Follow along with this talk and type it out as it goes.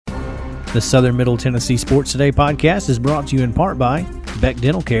The Southern Middle Tennessee Sports Today podcast is brought to you in part by Beck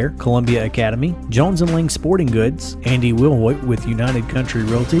Dental Care, Columbia Academy, Jones & Ling Sporting Goods, Andy Wilhoit with United Country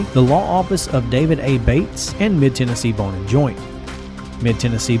Realty, the law office of David A. Bates, and Mid-Tennessee Bone & Joint.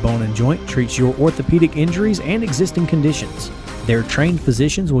 Mid-Tennessee Bone & Joint treats your orthopedic injuries and existing conditions. Their trained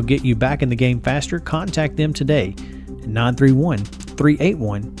physicians will get you back in the game faster. Contact them today at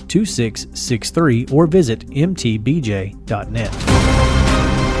 931-381-2663 or visit mtbj.net.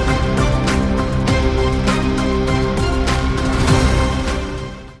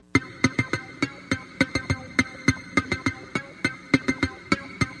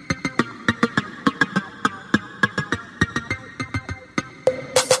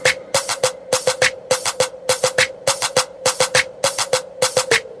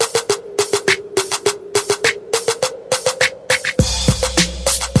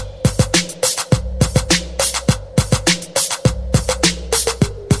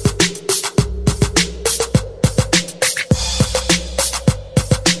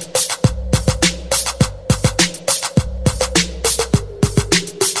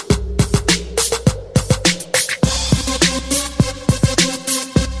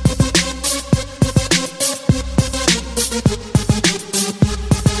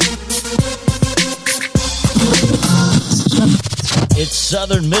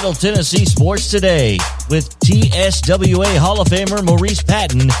 Southern Middle Tennessee Sports Today with TSWA Hall of Famer Maurice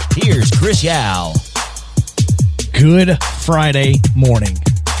Patton. Here's Chris Yao. Good Friday morning.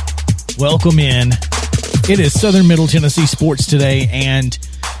 Welcome in. It is Southern Middle Tennessee Sports Today, and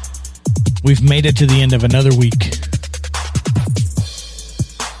we've made it to the end of another week.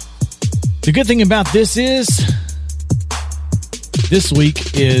 The good thing about this is this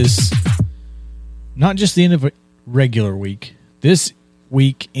week is not just the end of a regular week. This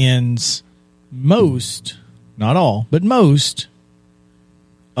week ends most, not all, but most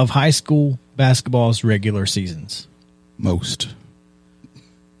of high school basketball's regular seasons. Most.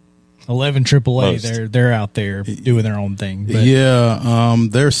 11 AAA, they're out there doing their own thing. But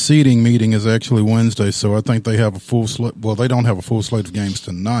their seeding meeting is actually Wednesday, so I think they have a full slate. Well, they don't have a full slate of games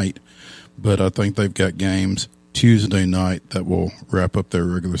tonight, but I think they've got games Tuesday night that will wrap up their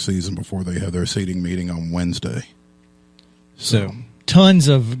regular season before they have their seeding meeting on Wednesday. So tons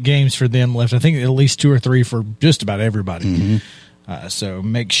of games for them left. I think at least 2 or 3 for just about everybody. Mm-hmm. So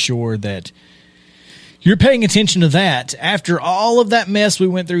make sure that you're paying attention to that. After all of that mess we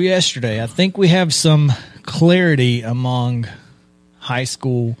went through yesterday, I think we have some clarity among high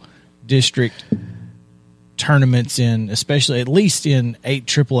school district tournaments especially at least in 8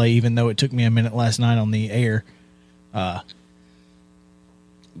 AAA, even though it took me a minute last night on the air.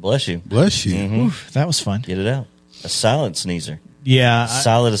 Bless you. Bless you. Mm-hmm. Oof, that was fun. Get it out. A silent sneezer. Yeah.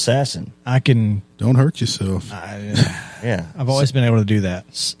 Silent assassin. I can. Don't hurt yourself. Yeah. I've always been able to do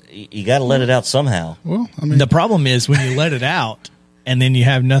that. You got to let it out somehow. Well, I mean, the problem is when you let it out and then you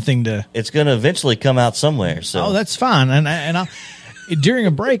have nothing to. It's going to eventually come out somewhere. So. Oh, that's fine. And I'll, during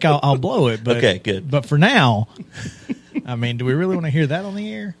a break, I'll blow it. But, okay, good. But for now, I mean, do we really want to hear that on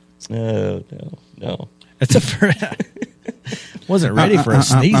the air? No. It's wasn't ready for a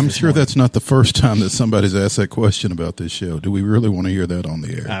sneeze. I'm sure that's not the first time that somebody's asked that question about this show. Do we really want to hear that on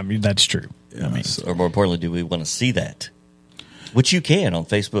the air? I mean, that's true. Yeah, or more importantly, do we want to see that? Which you can on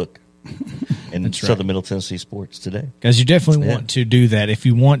Facebook and Southern Middle Tennessee Sports Today. Guys, you definitely want to do that. If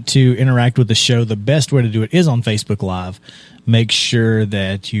you want to interact with the show, the best way to do it is on Facebook Live. Make sure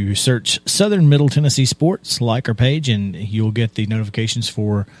that you search Southern Middle Tennessee Sports, like our page, and you'll get the notifications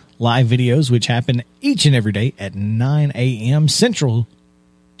for live videos, which happen each and every day at 9 a.m. Central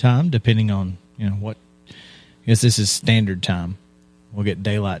Time, depending on what. I guess this is standard time. We'll get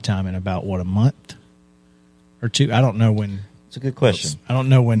daylight time in about, a month or 2? I don't know when. It's a good question. I don't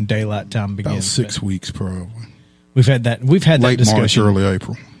know when daylight time begins. About 6 weeks, probably. We've had that late discussion. March, early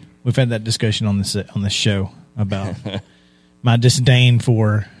April. We've had that discussion on this show about my disdain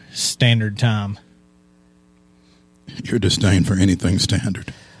for standard time. Your disdain for anything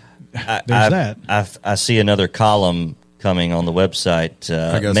standard. I see another column coming on the website.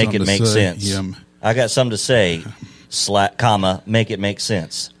 Make it make sense. Yeah. I got something to say. Make it make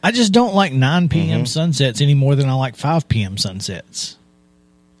sense. I just don't like 9 p.m. sunsets any more than I like 5 p.m. sunsets.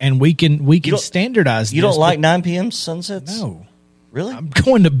 And we can standardize this. You don't like 9 p.m. sunsets? No. Really? I'm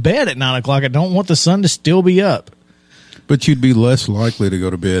going to bed at 9 o'clock. I don't want the sun to still be up. But you'd be less likely to go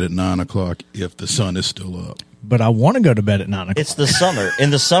to bed at 9 o'clock if the sun is still up. But I want to go to bed at 9 o'clock. It's the summer.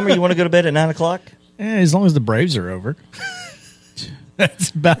 In the summer, you want to go to bed at 9 o'clock? As long as the Braves are over. That's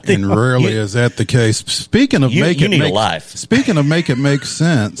about and rarely is that the case. Speaking of make it make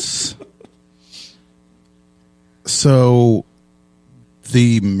sense. So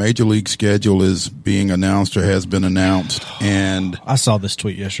the Major League schedule is being announced or has been announced, and I saw this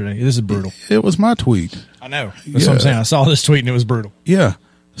tweet yesterday. This is brutal. it was my tweet. I know. That's what I'm saying. I saw this tweet and it was brutal. Yeah.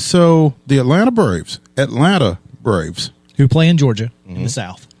 So the Atlanta Braves, Who play in Georgia in the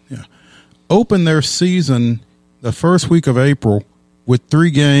South. open their season the first week of April with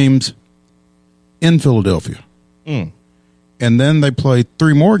 3 games in Philadelphia. And then they play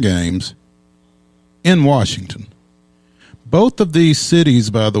 3 more games in Washington. Both of these cities,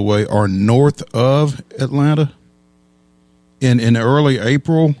 by the way, are north of Atlanta. In early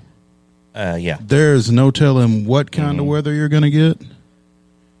April, there's no telling what kind of weather you're going to get.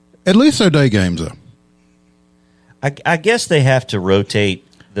 At least they're day games, though. I guess they have to rotate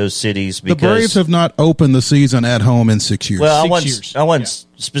those cities because The Braves have not opened the season at home in 6 years. Well, 6 years. I want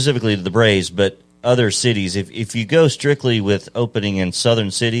specifically to the Braves, but other cities. If you go strictly with opening in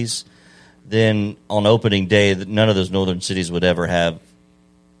southern cities, then on opening day, none of those northern cities would ever have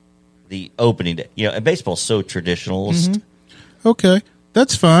the opening day. You know, and baseball's so traditionalist. Okay,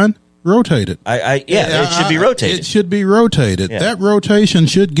 that's fine. Rotate it. It should be rotated. It should be rotated. Yeah. That rotation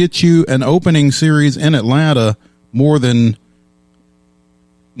should get you an opening series in Atlanta more than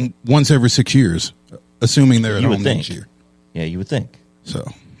once every 6 years, assuming they're at You would home think. next year. Yeah, you would think. So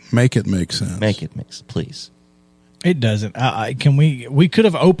make it make sense. Make it mix, please. It doesn't. We could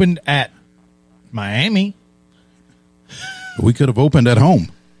have opened at Miami. We could have opened at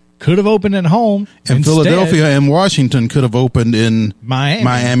home. Could have opened at home. And Instead, Philadelphia and Washington could have opened in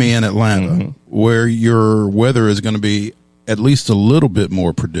Miami. and Atlanta, where your weather is going to be at least a little bit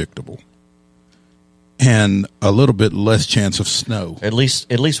more predictable and a little bit less chance of snow. At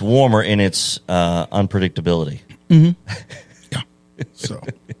least warmer in its unpredictability. Yeah. So,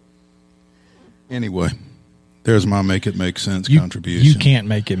 anyway, there's my make it make sense contribution. You can't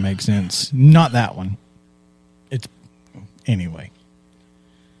make it make sense. Not that one. It's anyway.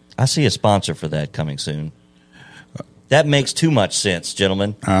 I see a sponsor for that coming soon. That makes too much sense,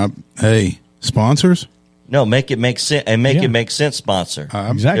 gentlemen. Hey, sponsors? No, make it make sense and Yeah. it make sense sponsor.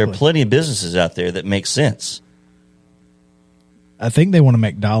 Exactly. There are plenty of businesses out there that make sense. I think they want to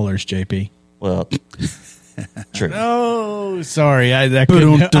make dollars, JP. Well, true. Oh, sorry. I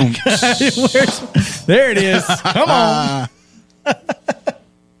couldn't. There it is. Come on.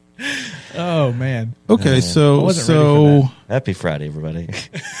 Oh, man. Okay, I so wasn't ready for that. Happy Friday, everybody.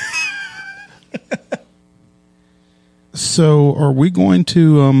 So are we going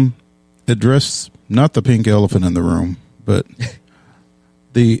to address not the pink elephant in the room, but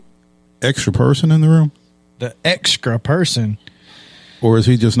the extra person in the room? The extra person. Or is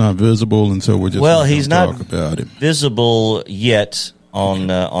he just not visible, and so we're just He's gonna not talk about him? visible yet on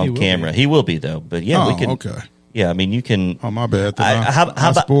will camera. be. He will be though. But yeah, we can. Okay. Yeah, I mean you can. Oh, my bad. Then how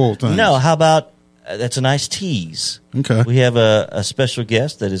about spoiled things. no? How about that's a nice tease. Okay. We have a special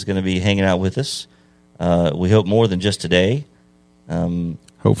guest that is going to be hanging out with us. We hope more than just today.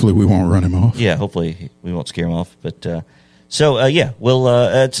 Hopefully we won't run him off. Yeah, hopefully we won't scare him off. But we'll.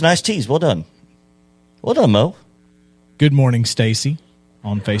 It's a nice tease. Well done, Mo. Good morning, Stacy,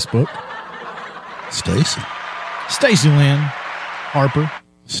 on Facebook. Stacy. Stacy Lynn Harper.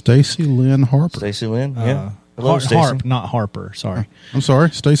 Stacy Lynn Harper. Stacey Lynn. Yeah. Hello, Harp, Stacey. not Harper. Sorry. I'm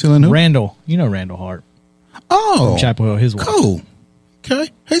sorry, Stacy Lynn who? Randall. You know Randall Harp. Oh. Chapel Hill, his wife. Cool. Okay.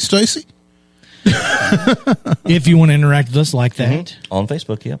 Hey, Stacy. If you want to interact with us like that, On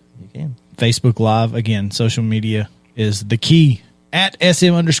Facebook, yeah, you can. Facebook Live, again, social media is the key. At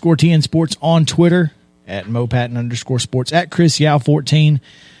SM_TN Sports on Twitter, at MoPatton_Sports, at Chris Yao14,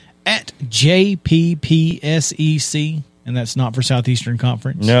 at JPPSEC, and that's not for Southeastern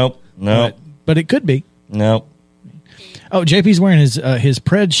Conference. Nope. But it could be. Nope. Oh, JP's wearing his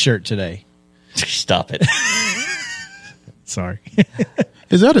Preds shirt today. Stop it. Sorry.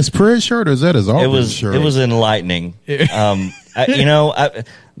 Is that his prayer shirt or is that his Auburn shirt? It was enlightening. My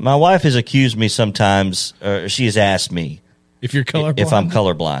wife has accused me sometimes. She has asked me If you're colorblind. if I'm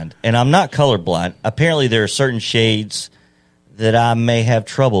colorblind, and I'm not colorblind. Apparently, there are certain shades that I may have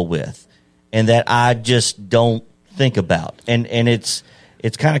trouble with, and that I just don't think about, and it's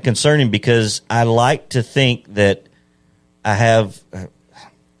kind of concerning because I like to think that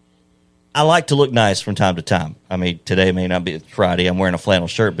I like to look nice from time to time. I mean, today may not be Friday. I'm wearing a flannel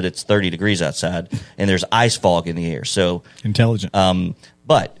shirt, but it's 30 degrees outside, and there's ice fog in the air. So, Intelligent.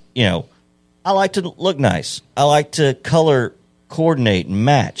 but I like to look nice. I like to color coordinate and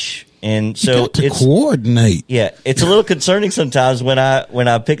match, and so it's coordinate. Yeah, it's a little concerning sometimes when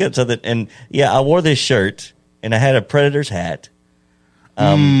I pick up something. And yeah, I wore this shirt, and I had a Predators hat,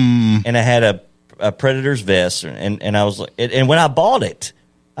 and I had a Predators vest, and I was like, and when I bought it,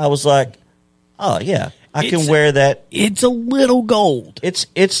 I was like, oh yeah, I can wear that. It's a little gold. It's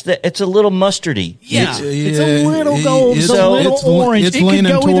a little mustardy. Yeah, it's a little gold. It's a little orange. It's it leaning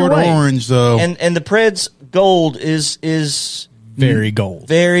could go toward either way. orange, though. And the Preds gold is Very gold.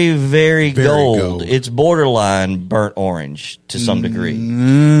 very, very gold. gold. It's borderline burnt orange to some degree.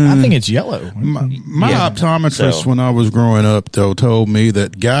 I think it's yellow. My Yeah. optometrist, So- when I was growing up, though, told me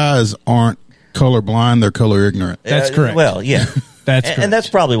that guys aren't colorblind; they're color ignorant. That's correct. Well, yeah. That's and, correct. that's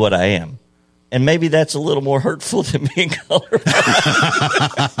probably what I am. And maybe that's a little more hurtful than being colorblind.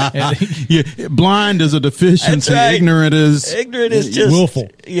 Yeah, blind is a deficiency. That's right. Ignorant is Ignorant is just willful.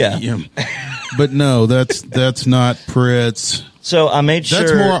 Yeah. Yeah. But no, that's not Preds. So I made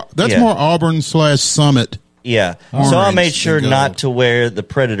sure That's more Auburn / Summit. Yeah. Orange So I made sure and not gold. to wear the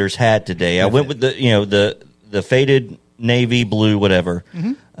Predators hat today. I went with the faded navy blue, whatever.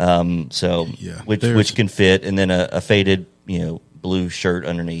 So Yeah, which can fit, and then a faded blue shirt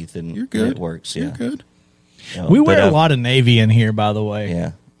underneath, and You're good. it works. Yeah. You're good. We wear But, a lot of navy in here, by the way.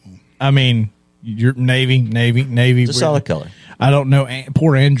 Yeah. I mean, you're navy. It's a solid color. I don't know.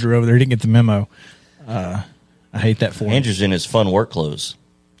 Poor Andrew over there didn't get the memo. I hate that for him. Andrew's in his fun work clothes.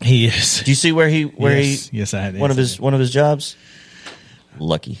 He is. Do you see where he Yes, I had one of his jobs?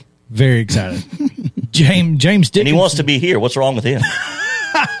 Lucky. Very excited. James Dickinson. And he wants to be here. What's wrong with him?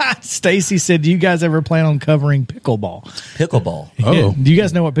 Stacy said, "Do you guys ever plan on covering pickleball?" Pickleball. Oh. Do you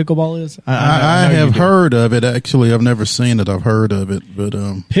guys know what pickleball is? I know you have do. heard of it. Actually, I've never seen it. I've heard of it, but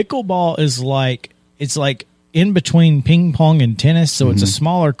Pickleball is like in between ping pong and tennis, so it's a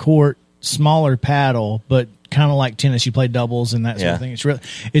smaller court, smaller paddle, but kind of like tennis. You play doubles and that sort Yeah. of thing.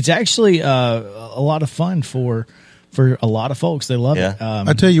 It's actually a lot of fun for a lot of folks. They love Yeah. it.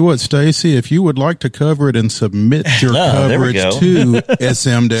 I tell you what, Stacy, if you would like to cover it and submit your Oh, there we coverage go. to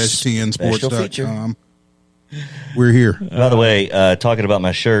sm-tnsports.com, we're here. By the way, talking about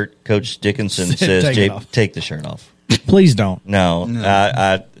my shirt, Coach Dickinson says, Take it "Jay, off. take the shirt off." Please don't. No,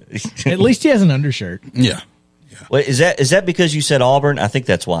 I At least he has an undershirt. Yeah. Wait, is that because you said Auburn? I think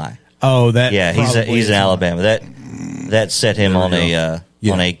that's why. Oh, that. Yeah, he's probably in is why. Alabama. That set him on Yeah.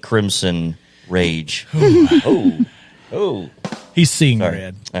 on a crimson rage. oh, He's seeing sorry.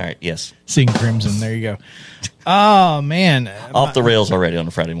 red, All right, yes, seeing crimson. There you go. Oh man, off the rails already on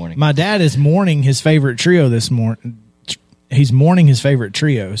a Friday morning. my dad is mourning his favorite trio this morning. He's mourning his favorite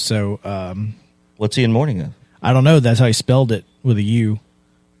trio, so What's he in mourning of? I don't know. That's how he spelled it with a U.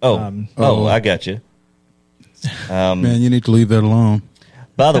 I got you. Man, you need to leave that alone.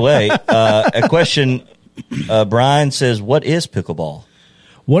 By the way, a question. Brian says, "What is pickleball?"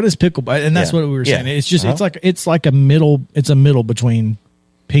 What is pickleball? And that's Yeah. what we were Yeah. saying. It's just Uh-huh. it's like a middle. It's a middle between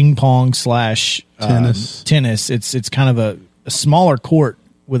ping pong / Tennis. tennis. It's kind of a smaller court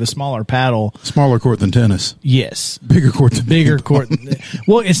with a smaller paddle. Smaller court than tennis. Yes, Bigger court than bigger ping pong. court.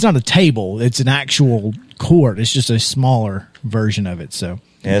 Well, it's not a table. It's an actual court. It's just a smaller version of it. So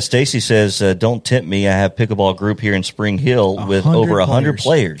Yeah, Stacy says, "Don't tempt me. I have pickleball group here in Spring Hill with 100 over 100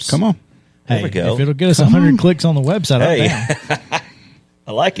 players. players." Come on. hey, we go. if it'll get us 100 clicks on the website, Hey. I'm down.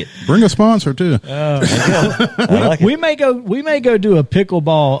 I like it. Bring a sponsor, too. I like it. we may go do a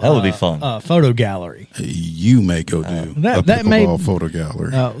pickleball. That would be fun. Photo gallery. You may go do that a may- pickleball photo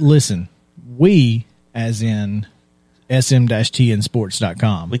gallery. Listen, we, as in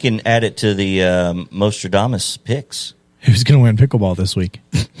sm-tnsports.com, We can add it to the Mostradamus picks. who's going to win pickleball this week?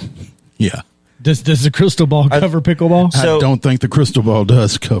 Yeah. Does the crystal ball cover pickleball? So- I don't think the crystal ball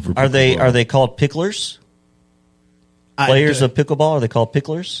does cover Are pickleball. they called picklers? Players of pickleball, are they called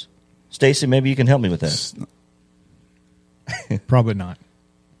picklers? Stacy, maybe you can help me with that. Probably not.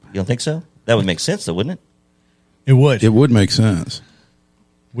 You don't think so? That would make sense, though, wouldn't it? It would. It would make sense.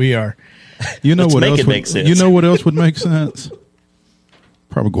 We are. You know Let's what make else it would make sense. You know what else would make sense?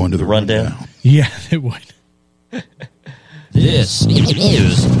 Probably going to the Rundown. Yeah, it would. This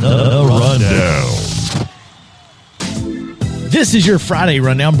is the Rundown. This is your Friday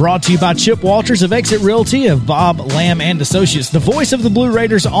Rundown, brought to you by Chip Walters of Exit Realty of Bob Lamb and Associates. The voice of the Blue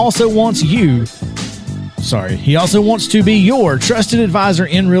Raiders also wants you. He also wants to be your trusted advisor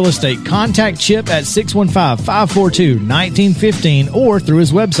in real estate. Contact Chip at 615-542-1915 or through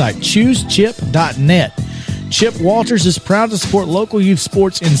his website, choosechip.net. Chip Walters is proud to support local youth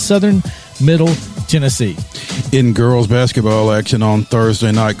sports in southern Middle Tennessee. In girls basketball action on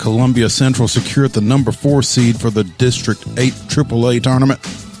Thursday night, Columbia Central secured the number 4 seed for the District 8 AAA tournament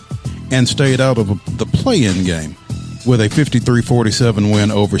and stayed out of the play-in game with a 53-47 win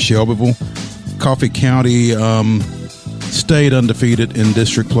over Shelbyville. Coffee County stayed undefeated in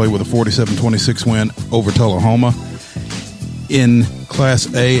district play with a 47-26 win over Tullahoma. In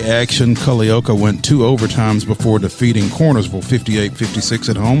Class A action, Culleoka went 2 overtimes before defeating Cornersville 58-56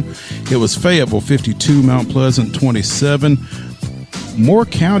 at home. It was Fayetteville 52, Mount Pleasant 27. Moore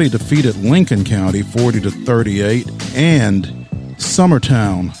County defeated Lincoln County 40-38, and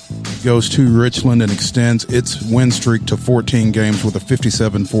Summertown goes to Richland and extends its win streak to 14 games with a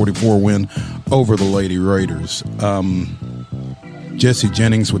 57-44 win over the Lady Raiders. Jesse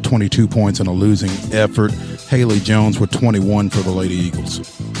Jennings with 22 points in a losing effort. Haley Jones with 21 for the Lady Eagles.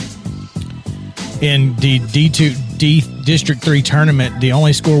 In the D2 District 3 tournament, the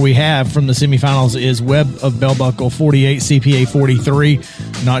only score we have from the semifinals is Webb of Bell Buckle 48, CPA 43.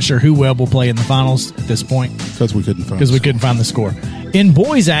 Not sure who Webb will play in the finals at this point. Because we couldn't find the score. In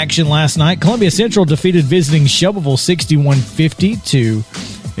boys action last night, Columbia Central defeated visiting Shelbyville 61-50 to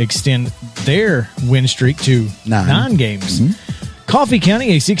extend their win streak to 9 games. Mm-hmm. Coffee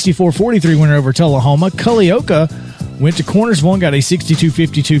County, a 64-43 winner over Tullahoma. Culleoka went to Cornersville and got a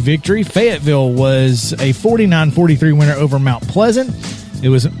 62-52 victory. Fayetteville was a 49-43 winner over Mount Pleasant. It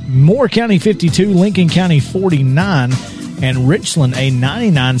was Moore County 52, Lincoln County 49, and Richland a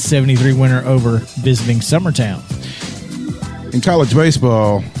 99-73 winner over visiting Summertown. In college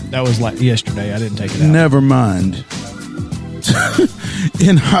baseball, that was like yesterday. I didn't take it out. Never mind.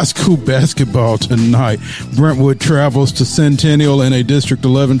 In high school basketball tonight, Brentwood travels to Centennial in a District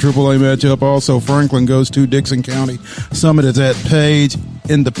 11 AAA matchup. Also, Franklin goes to Dixon County. Summit is at Page.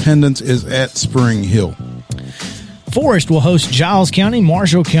 Independence is at Spring Hill. Forest will host Giles County.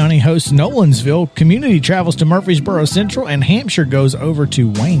 Marshall County hosts Nolensville. Community travels to Murfreesboro Central, and Hampshire goes over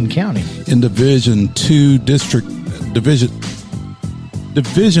to Wayne County. In Division 2A,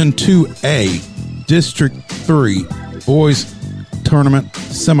 District 3 boys tournament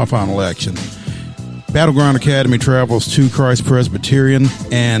semifinal action. Battleground Academy travels to Christ Presbyterian,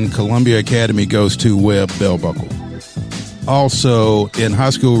 and Columbia Academy goes to Webb Bell Buckle. Also, in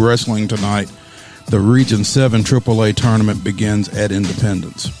high school wrestling tonight, the Region 7 AAA tournament begins at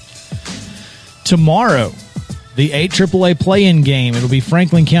Independence. Tomorrow, the 8 AAA play-in game. It'll be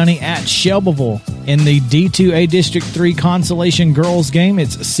Franklin County at Shelbyville. In the D2A District 3 Consolation Girls game,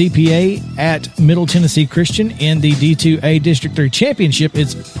 it's CPA at Middle Tennessee Christian. In the D2A District 3 Championship,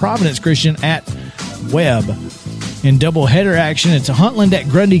 it's Providence Christian at Webb. In doubleheader action, it's Huntland at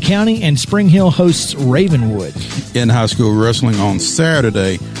Grundy County, and Spring Hill hosts Ravenwood. In high school wrestling on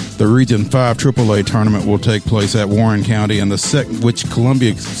Saturday, the Region 5 AAA tournament will take place at Warren County, and which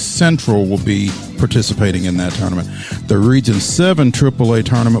Columbia Central will be participating in that tournament. The Region 7 AAA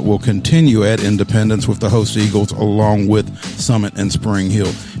tournament will continue at Independence with the host Eagles along with Summit and Spring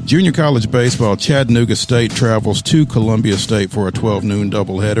Hill. Junior college baseball, Chattanooga State travels to Columbia State for a 12 noon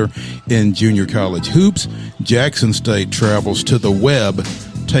doubleheader. In junior college hoops, Jackson State travels to the Webb,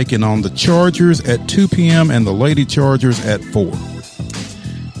 taking on the Chargers at 2 p.m. and the Lady Chargers at 4.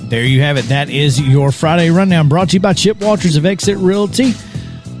 There you have it. That is your Friday Rundown, brought to you by Chip Walters of Exit Realty.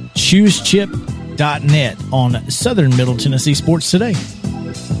 ChooseChip.net on Southern Middle Tennessee Sports Today.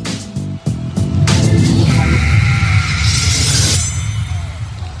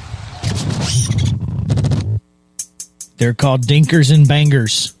 They're called Dinkers and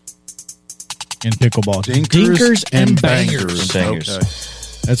Bangers in pickleball. Dinkers and Bangers. Bangers. Okay.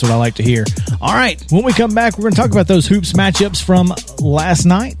 That's what I like to hear. All right, when we come back, we're going to talk about those hoops matchups from last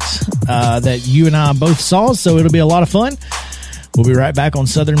night that you and I both saw, so it'll be a lot of fun. We'll be right back on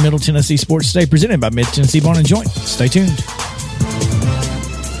Southern Middle Tennessee Sports Today, presented by Mid-Tennessee Bone and Joint. Stay tuned.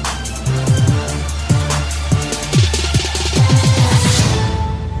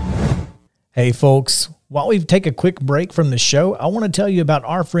 Hey, folks. While we take a quick break from the show, I want to tell you about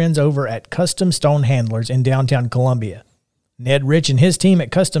our friends over at Custom Stone Handlers in downtown Columbia. Ned Rich and his team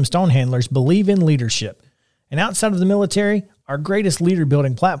at Custom Stone Handlers believe in leadership. And outside of the military, our greatest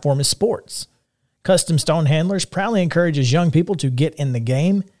leader-building platform is sports. Custom Stone Handlers proudly encourages young people to get in the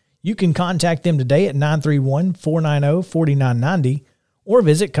game. You can contact them today at 931-490-4990 or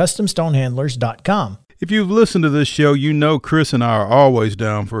visit CustomStonehandlers.com. If you've listened to this show, you know Chris and I are always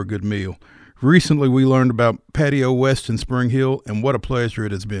down for a good meal. Recently, we learned about Patio West in Spring Hill, and what a pleasure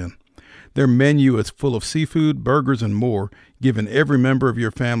it has been. Their menu is full of seafood, burgers, and more, giving every member of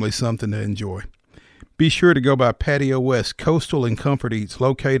your family something to enjoy. Be sure to go by Patio West Coastal and Comfort Eats,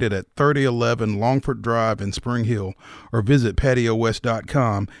 located at 3011 Longford Drive in Spring Hill, or visit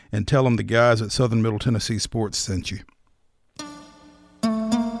PatioWest.com and tell them the guys at Southern Middle Tennessee Sports sent you.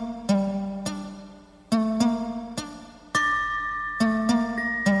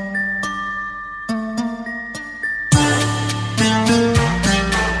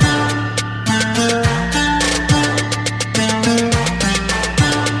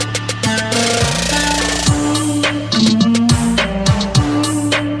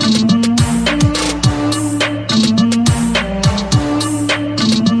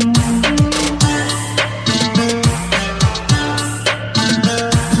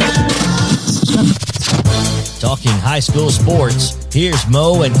 Talking high school sports, here's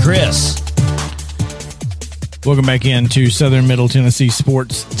Mo and Chris. Welcome back into Southern Middle Tennessee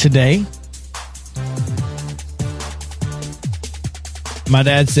Sports today. My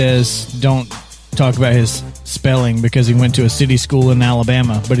dad says don't talk about his spelling because he went to a city school in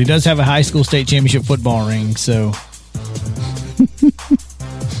Alabama, but he does have a high school state championship football ring, so.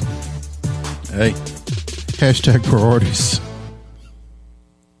 Hey, hashtag priorities.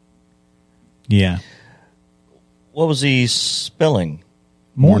 Yeah. What was he spelling?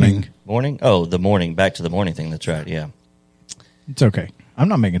 Morning. Morning? Oh, the morning. Back to the morning thing. That's right. Yeah. It's okay. I'm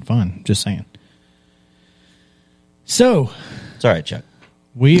not making fun. Just saying. So. It's all right, Chuck.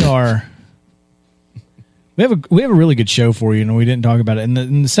 We have a really good show for you, and we didn't talk about it.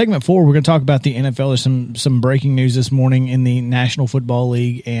 In the segment 4, we're going to talk about the NFL. There's some breaking news this morning in the National Football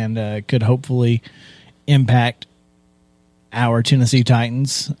League, and could hopefully impact our Tennessee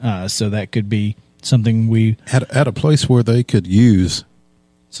Titans. So that could be something we At a place where they could use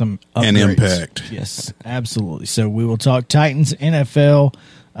some an upgrades. impact. Yes, absolutely. So we will talk Titans, NFL,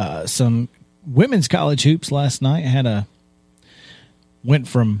 some women's college hoops last night. Went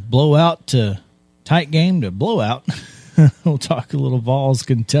from blowout to tight game to blowout. We'll talk a little Vols,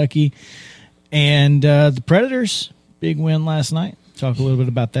 Kentucky, and the Predators. Big win last night. Talk a little bit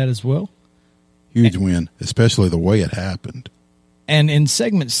about that as well. Huge win, especially the way it happened. And in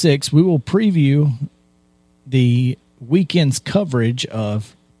segment 6, we will preview the weekend's coverage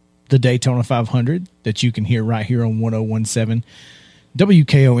of the Daytona 500 that you can hear right here on 1017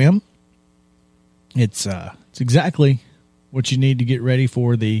 WKOM. It's exactly what you need to get ready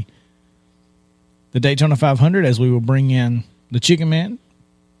for the Daytona 500, as we will bring in the Chicken Man,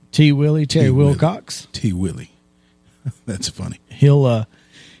 Terry Wilcox. T. Willie. That's funny. He'll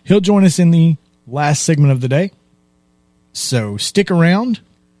join us in the last segment of the day. So stick around.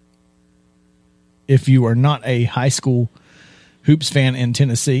 If you are not a high school hoops fan in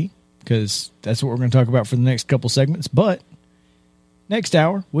Tennessee, because that's what we're going to talk about for the next couple segments. But next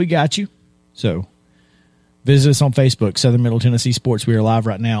hour, we got you. So visit us on Facebook, Southern Middle Tennessee Sports. We are live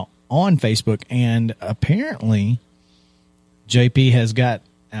right now on Facebook, and apparently JP has got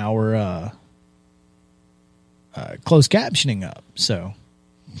our closed captioning up. So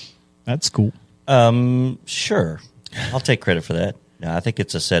that's cool. Sure. I'll take credit for that. No, I think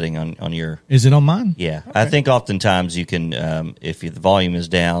it's a setting on your. Is it on mine? Yeah, Okay. I think oftentimes you can, if the volume is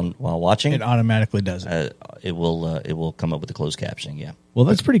down while watching, It automatically does it. it will come up with the closed captioning. Yeah, Well,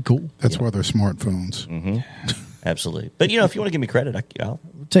 that's pretty cool. That's why they're smartphones. absolutely. But if you want to give me credit,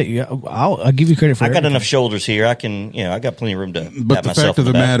 I'll give you credit for I got everything. enough shoulders here. I can, I got plenty of room to. But pat the myself fact of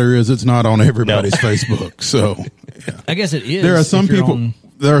on the back. matter is, it's not on everybody's Facebook. So I guess it is. there are some if you're people. on-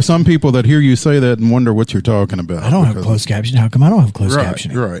 There are some people that hear you say that and wonder what you're talking about. I don't have because- closed captioning. How come I don't have closed Right,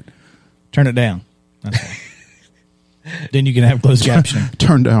 captioning? right. Turn it down. That's all. Then you can have closed captioning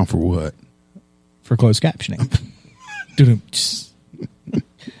Turn down for what? for closed captioning. Doo-doo.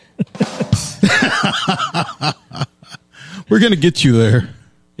 We're going to get you there.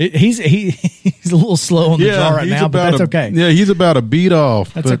 He's a little slow on the draw right he's now, but about that's okay. Yeah, he's about a beat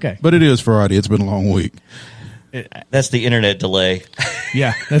off. That's okay. But it is Friday. It's been a long week. That's the internet delay.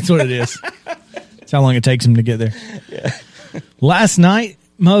 Yeah, that's what it is. That's how long it takes him to get there. Yeah. Last night,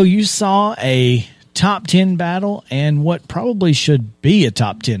 Mo, you saw a top 10 battle and what probably should be a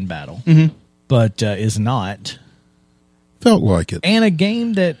top 10 battle, but is not. Felt like it. And a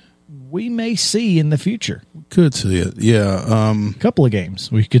game that we may see in the future. Could see it. Yeah. A couple of games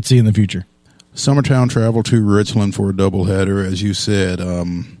we could see in the future. Summertown traveled to Richland for a doubleheader. As you said,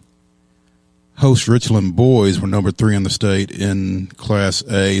 host Richland boys were number 3 in the state in Class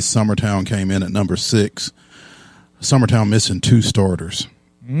A. Summertown came in at number 6. Summertown missing 2 starters,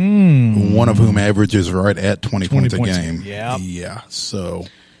 one of whom averages right at 20 points a game. Yep. Yeah. So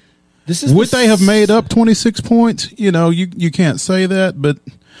This is would they have made up 26 points? You can't say that, but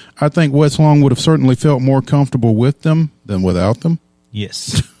I think West Long would have certainly felt more comfortable with them than without them.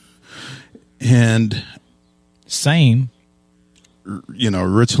 Yes. And Same.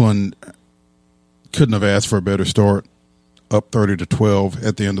 Richland couldn't have asked for a better start, up 30-12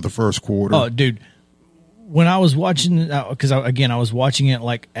 at the end of the first quarter. Oh, dude. When I was watching, because I was watching it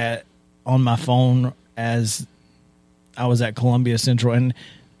on my phone as I was at Columbia Central, and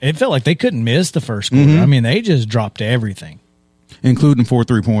it felt like they couldn't miss the first quarter. I mean, they just dropped everything, including 4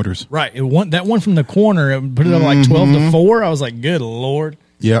 3-pointers. right? That one from the corner, it put it up like 12-4. I was like, good Lord.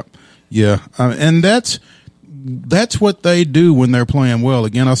 Yep. Yeah. And that's what they do when they're playing well.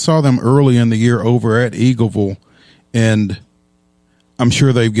 Again, I saw them early in the year over at Eagleville, and I'm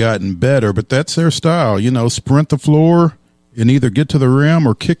sure they've gotten better, but that's their style. Sprint the floor and either get to the rim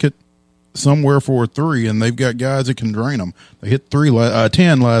or kick it somewhere for a three, and they've got guys that can drain them. They hit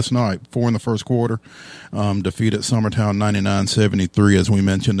 10 last night, 4 in the first quarter, defeated Summertown 99-73, as we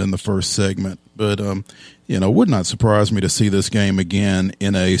mentioned in the first segment. But, would not surprise me to see this game again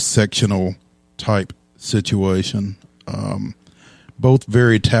in a sectional type situation. Both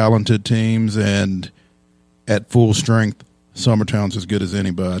very talented teams, and at full strength, Summertown's as good as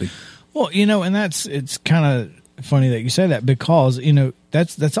anybody. Well, and it's kind of funny that you say that, because,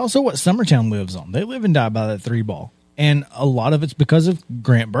 that's also what Summertown lives on. They live and die by that three ball. And a lot of it's because of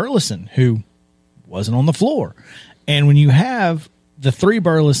Grant Burleson, who wasn't on the floor. And when you have the three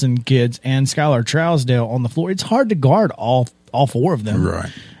Burleson kids and Skylar Trousdale on the floor, it's hard to guard all four of them.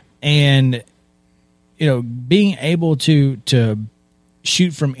 Right. And, being able to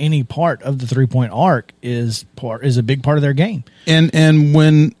shoot from any part of the 3-point arc is a big part of their game. And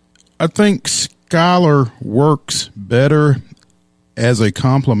when I think Skylar works better as a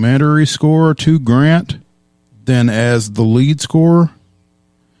complimentary scorer to Grant than as the lead scorer,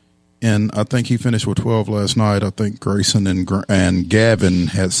 and I think he finished with 12 last night. I think Grayson and Gavin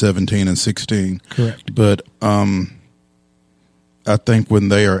had 17 and 16. Correct. But I think when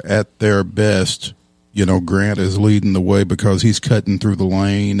they are at their best, Grant is leading the way because he's cutting through the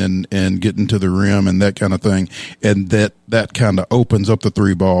lane and getting to the rim and that kind of thing. And that kind of opens up the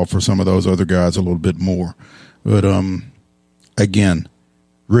three ball for some of those other guys a little bit more. But, again,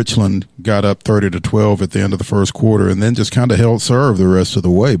 Richland got up 30-12 at the end of the first quarter and then just kind of held serve the rest of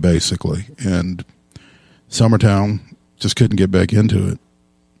the way, basically. And Summertown just couldn't get back into it.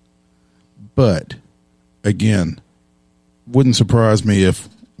 But, again, wouldn't surprise me if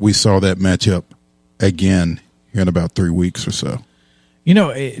we saw that matchup again in about 3 weeks or so.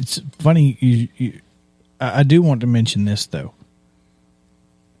 It's funny. I do want to mention this, though.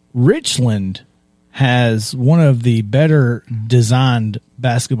 Richland has one of the better designed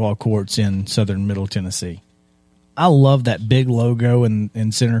basketball courts in southern Middle Tennessee. I love that big logo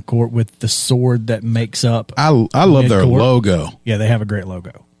in center court with the sword that makes up. I love their logo. Yeah, they have a great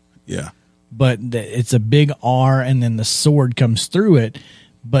logo. Yeah. But it's a big R, and then the sword comes through it,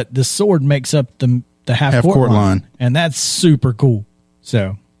 but the sword makes up the half court line, and that's super cool.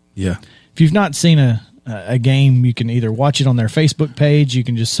 So, yeah, if you've not seen a game, you can either watch it on their Facebook page. You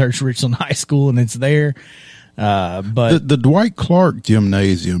can just search Richland High School, and it's there. But the Dwight Clark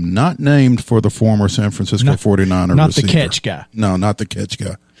Gymnasium, not named for the former San Francisco 49er not receiver. the catch guy. No, not the catch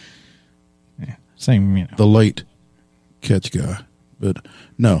guy. Yeah, same, the late catch guy. But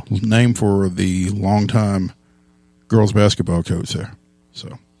no, named for the longtime girls basketball coach there.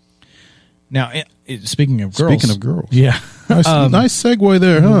 So. Now, speaking of girls. Yeah. Nice segue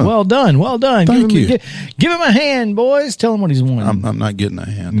there, huh? Well done. Thank you. Give him a hand, boys. Tell him what he's won. I'm not getting a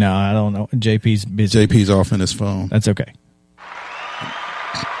hand. No, I don't know. JP's busy. JP's off in his phone. That's okay.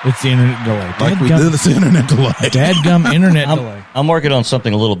 It's the internet delay. Like we did this internet delay. Dadgum internet delay. I'm working on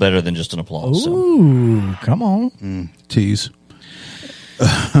something a little better than just an applause. Ooh, come on. Tease.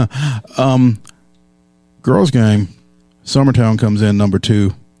 Girls game, Summertown comes in number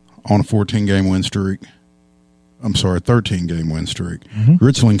 2 on a 14-game win streak. I'm sorry, 13-game win streak. Mm-hmm.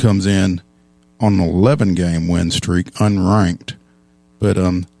 Richland comes in on an 11-game win streak, unranked, but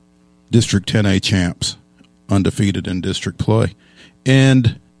District 10A champs, undefeated in district play,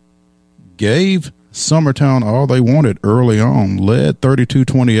 and gave Summertown all they wanted early on, led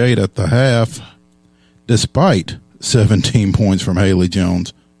 32-28 at the half, despite 17 points from Haley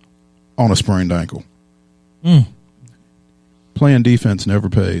Jones on a sprained ankle. Playing defense never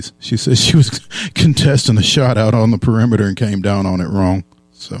pays. She says she was contesting a shot out on the perimeter and came down on it wrong.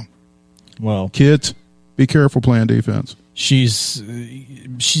 So, well, kids, be careful playing defense.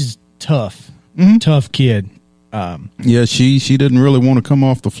 She's tough, tough kid. Yeah, she didn't really want to come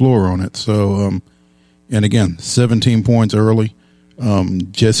off the floor on it. So, and again, 17 points early.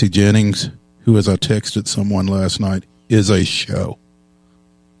 Jesse Jennings, who, as I texted someone last night, is a show.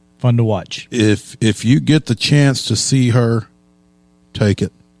 Fun to watch. If you get the chance to see her, take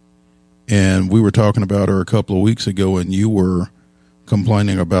it. And we were talking about her a couple of weeks ago, and you were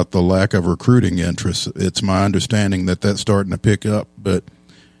complaining about the lack of recruiting interest. It's my understanding that that's starting to pick up, but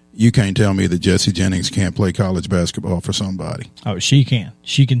you can't tell me that Jesse Jennings can't play college basketball for somebody. Oh, she can.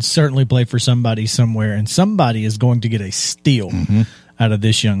 She can certainly play for somebody somewhere, and somebody is going to get a steal out of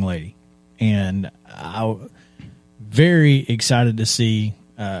this young lady. And I'm very excited to see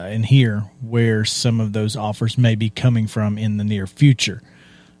and hear where some of those offers may be coming from in the near future.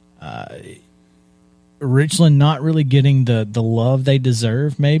 Richland not really getting the love they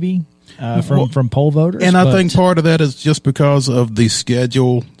deserve, maybe from poll voters, and I think part of that is just because of the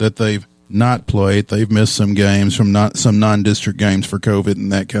schedule that they've not played. They've missed some games from some non-district games for COVID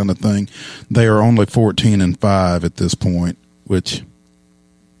and that kind of thing. They are only 14-5 at this point, which,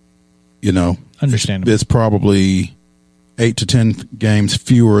 understandable. It's probably 8 to 10 games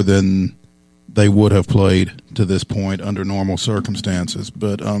fewer than they would have played to this point under normal circumstances.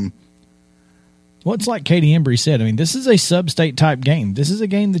 But well, it's like Katie Embry said. I mean, this is a sub-state type game. This is a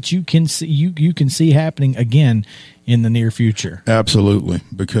game that you can see you can see happening again in the near future. Absolutely,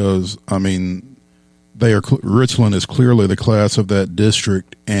 because I mean, Richland is clearly the class of that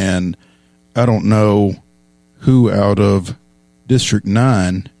district, and I don't know who out of District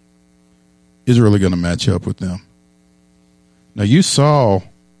 9 is really going to match up with them. Now, you saw.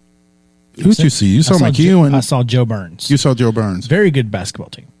 Who'd you see? You saw McEwen. I saw Joe Burns. You saw Joe Burns. Very good basketball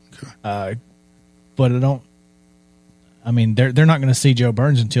team. Okay. But they're not going to see Joe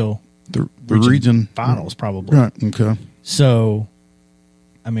Burns until the region finals, probably. Right. Okay. So,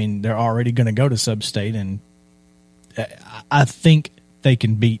 I mean, they're already going to go to sub-state, and I think they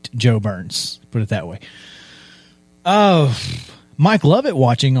can beat Joe Burns. Put it that way. Mike Lovett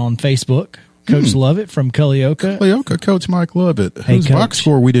watching on Facebook. Coach Lovett from Culleoka. Coach Mike Lovett. Hey, whose Coach. box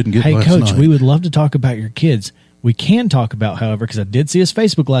score we didn't get Hey, last Coach, night. we would love to talk about your kids. We can talk about, however, because I did see his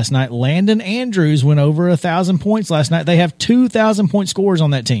Facebook last night, Landon Andrews went over 1,000 points last night. They have 2,000-point scores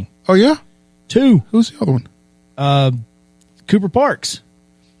on that team. Oh, yeah? 2. Who's the other one? Cooper Parks,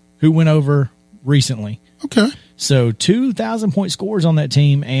 who went over recently. Okay. So 2,000-point scores on that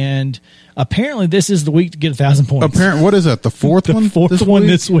team, and apparently this is the week to get 1,000 points. What is that, the fourth one? The fourth one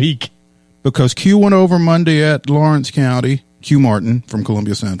this week. Because Q went over Monday at Lawrence County. Q Martin from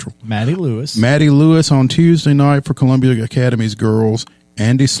Columbia Central. Maddie Lewis on Tuesday night for Columbia Academy's girls.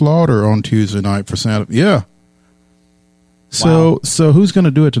 Andy Slaughter on Tuesday night for Santa. Yeah. So who's going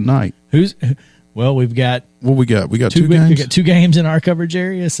to do it tonight? Well, we've got we got two games. We got 2 games in our coverage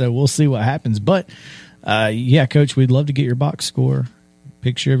area, so we'll see what happens. But yeah, Coach, we'd love to get your box score,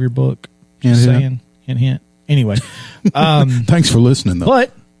 picture of your book. Just saying, hint. Anyway, thanks for listening, though.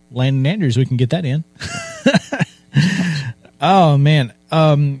 But Landon Andrews, we can get that in. Oh man.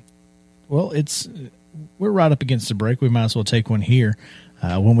 Well, we're right up against the break. We might as well take one here.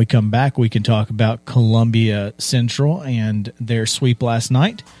 When we come back, we can talk about Columbia Central and their sweep last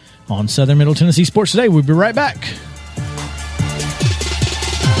night on Southern Middle Tennessee Sports Today. We'll be right back.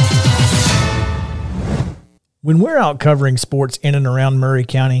 When we're out covering sports in and around Maury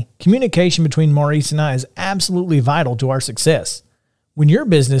County, communication between Maurice and I is absolutely vital to our success. When your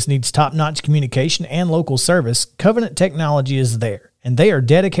business needs top-notch communication and local service, Covenant Technology is there, and they are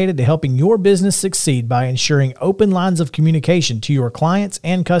dedicated to helping your business succeed by ensuring open lines of communication to your clients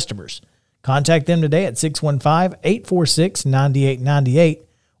and customers. Contact them today at 615-846-9898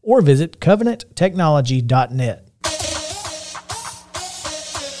 or visit covenanttechnology.net.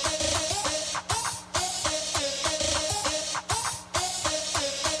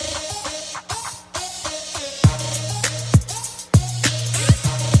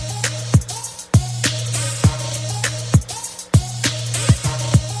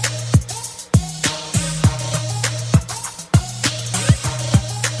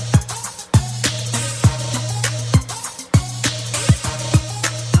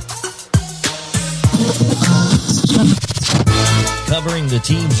 Covering the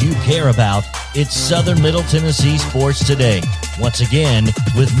teams you care about, it's Southern Middle Tennessee Sports Today. Once again,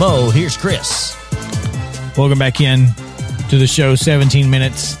 with Mo, here's Chris. Welcome back in to the show, 17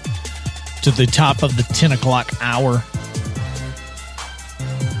 minutes to the top of the 10 o'clock hour.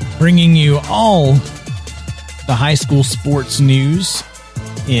 Bringing you all the high school sports news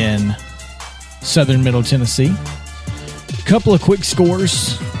in Southern Middle Tennessee. A couple of quick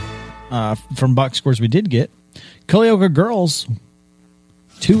scores from box scores we did get. Culleoka girls,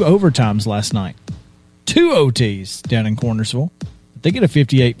 2 overtimes last night. 2 OTs down in Cornersville. They get a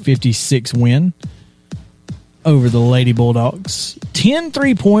 58-56 win over the Lady Bulldogs. 10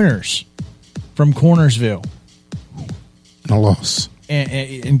 3-pointers from Cornersville. And a loss.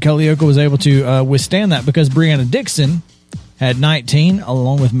 And Culleoka was able to withstand that because Brianna Dixon had 19,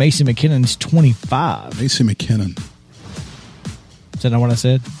 along with Macy McKinnon's 25. Macy McKinnon. Is that not what I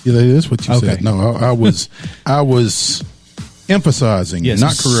said? Yeah, that is what you Okay. said. No, I was emphasizing, Yes.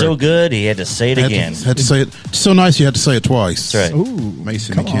 not correct. So good, he had to say it again. Had to say it. So nice, you had to say it twice. That's right. Ooh,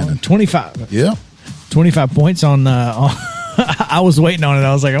 Macy come McKinnon. on. 25. Yeah. 25 points on I was waiting on it.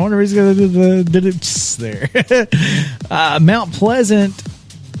 I was like, I wonder if he's going to do the there. Mount Pleasant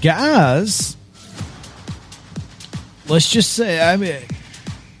guys, let's just say, I mean,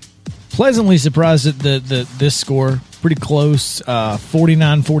 pleasantly surprised at this score. Pretty close,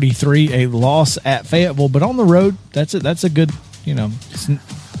 49-43, a loss at Fayetteville, but on the road, that's a good,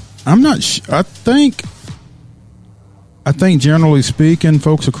 I'm not sure. I think generally speaking,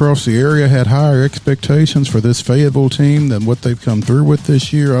 folks across the area had higher expectations for this Fayetteville team than what they've come through with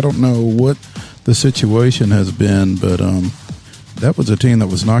this year. I don't know what the situation has been, but that was a team that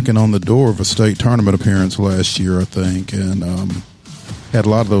was knocking on the door of a state tournament appearance last year, I think, and had a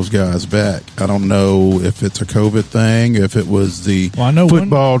lot of those guys back. I don't know if it's a COVID thing, if it was the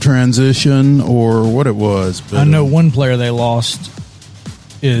football transition, or what it was. But, I know one player they lost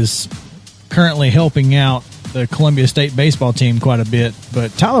is currently helping out the Columbia State baseball team quite a bit,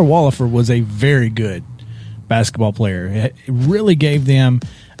 but Tyler Wallifer was a very good basketball player. It really gave them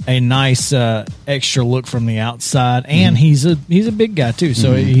a nice extra look from the outside, and he's a big guy too.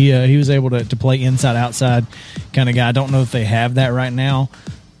 So he was able to play inside outside kind of guy. I don't know if they have that right now,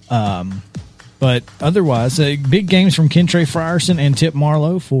 but otherwise, big games from Kentrey Frierson and Tip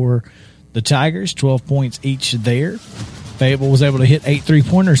Marlowe for the Tigers. 12 points each there. Fayetteville was able to hit 8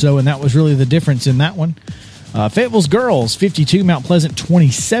 3-pointers though, and that was really the difference in that one. Fayetteville's girls 52, Mount Pleasant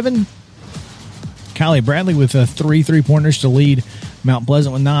 27. Kylie Bradley with 3 3-pointers to lead Mount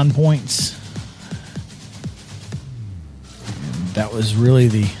Pleasant with 9 points. And that was really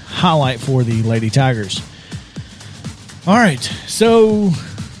the highlight for the Lady Tigers. All right, so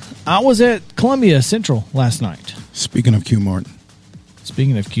I was at Columbia Central last night. Speaking of Q Martin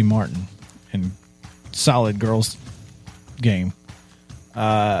and solid girls game.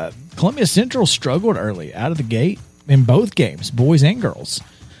 Columbia Central struggled early out of the gate in both games, boys and girls.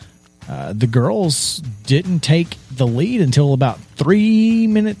 The girls didn't take the lead until about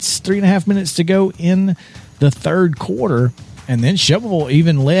 3.5 minutes to go in the third quarter, and then Shelbyville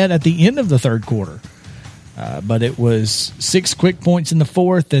even led at the end of the third quarter. But it was 6 quick points in the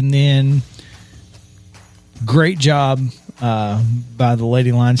fourth, and then great job by the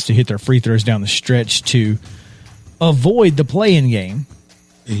Lady Lions to hit their free throws down the stretch to avoid the play-in game.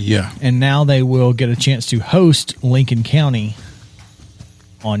 Yeah. And now they will get a chance to host Lincoln County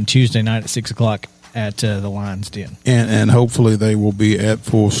on Tuesday night at 6 o'clock at the Lions Den. And hopefully they will be at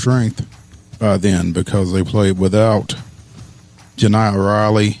full strength by then, because they played without Janiah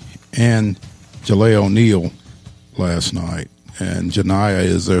Riley and Jalea O'Neal last night. And Janiah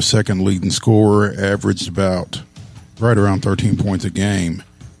is their second leading scorer, averaged about right around 13 points a game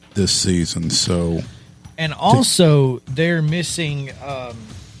this season. So, and also they're missing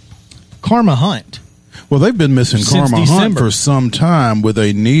Karma Hunt. Well, they've been missing Karma Hunt for some time with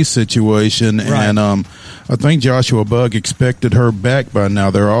a knee situation, right. And I think Joshua Bugg expected her back by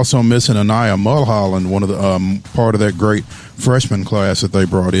now. They're also missing Anaya Mulholland, one of the part of that great freshman class that they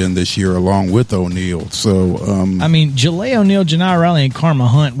brought in this year, along with O'Neal. So, I mean, Jalea O'Neal, Janiah Riley, and Karma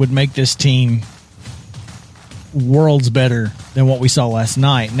Hunt would make this team worlds better than what we saw last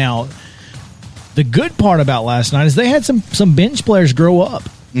night. Now, the good part about last night is they had some bench players grow up.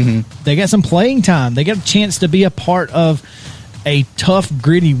 Mm-hmm. They got some playing time. They got a chance to be a part of a tough,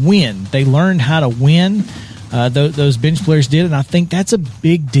 gritty win. They learned how to win. Those bench players did, and I think that's a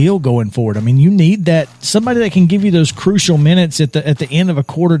big deal going forward. I mean, you need that somebody that can give you those crucial minutes at the end of a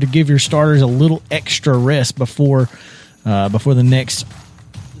quarter to give your starters a little extra rest before the next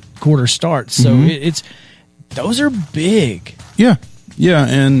quarter starts. So it's those are big. Yeah,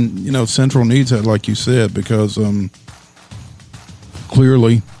 and Central needs that, like you said, because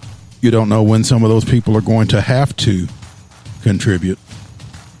clearly you don't know when some of those people are going to have to contribute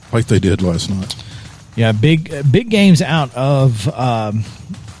like they did last night. Yeah, big games out of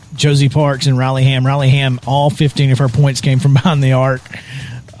Josie Parks and Riley Ham. Riley Ham, all 15 of her points came from behind the arc.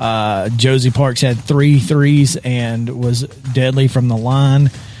 Josie Parks had 3 threes and was deadly from the line.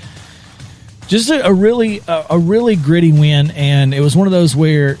 Just a really gritty win, and it was one of those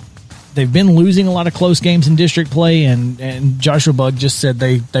where they've been losing a lot of close games in district play, and Joshua Bugg just said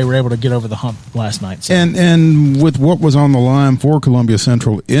they were able to get over the hump last night. So. And with what was on the line for Columbia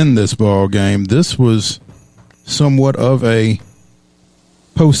Central in this ball game, this was somewhat of a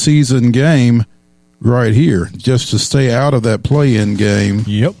postseason game right here, just to stay out of that play-in game.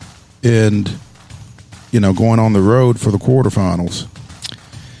 Yep. And, going on the road for the quarterfinals.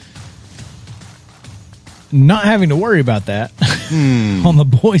 Not having to worry about that on the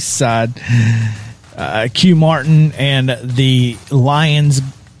boys' side. Q Martin and the Lions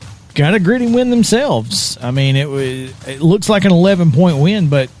got a gritty win themselves. I mean, it looks like an 11-point win,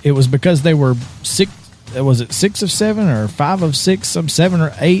 but it was because they were 6 of 7 or 5 of 6, some 7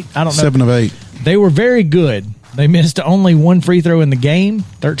 or 8? I don't know. 7 of 8. They were very good. They missed only 1 free throw in the game,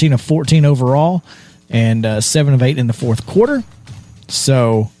 13 of 14 overall, and 7 of 8 in the fourth quarter.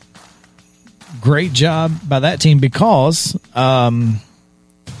 So, great job by that team, because Shelbyville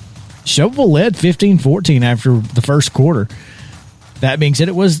led 15-14 after the first quarter. That being said,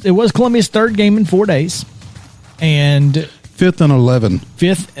 it was Columbia's third game in 4 days, and 5th and 11.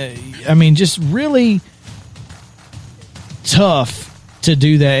 Fifth. Just really tough to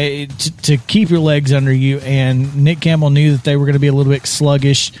do that, to keep your legs under you. And Nick Campbell knew that they were going to be a little bit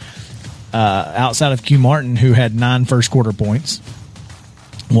sluggish outside of Q Martin, who had 9 first quarter points.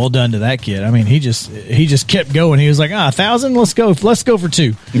 Well done to that kid. He just kept going. He was like, 1,000, let's go for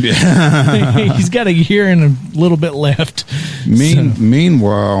 2. Yeah. He's got a year and a little bit left.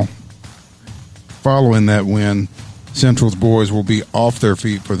 Meanwhile, following that win, Central's boys will be off their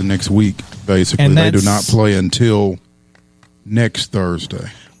feet for the next week, basically. And they do not play until next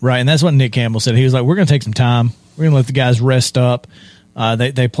Thursday. Right, and that's what Nick Campbell said. He was like, we're going to take some time. We're going to let the guys rest up.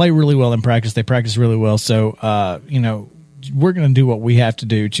 They play really well in practice. They practice really well. So, we're going to do what we have to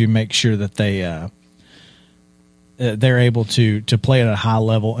do to make sure that they're able to play at a high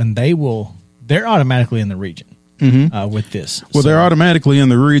level, and they're automatically in the region with this. Well, they're automatically in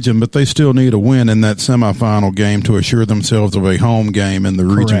the region, but they still need a win in that semifinal game to assure themselves of a home game in the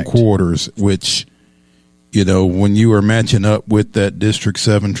region quarters, which, when you are matching up with that District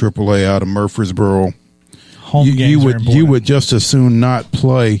 7 AAA out of Murfreesboro, you would just as soon not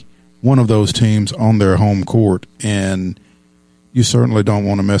play one of those teams on their home court, and you certainly don't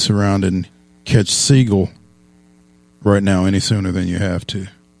want to mess around and catch Siegel right now any sooner than you have to.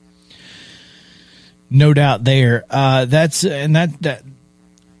 No doubt there. That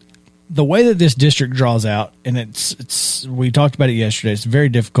the way that this district draws out, and it's we talked about it yesterday. It's very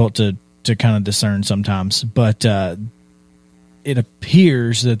difficult to kind of discern sometimes, but it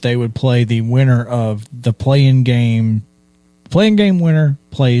appears that they would play the winner of the play-in game. Play-in game winner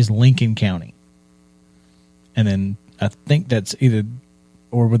plays Lincoln County, and then I think that's either,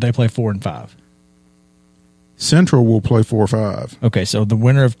 or would they play 4 and 5? Central will play 4-5. Okay, so the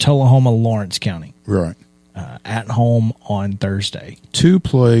winner of Tullahoma Lawrence County, right, at home on Thursday. 3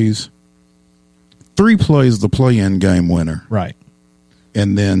 plays the play-in game winner, right,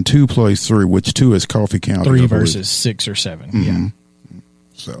 and then 2 plays 3, which 2 is Coffee County. 3 versus 6 or 7. Mm-hmm.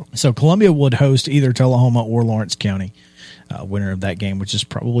 Yeah. So Columbia would host either Tullahoma or Lawrence County. Winner of that game, which is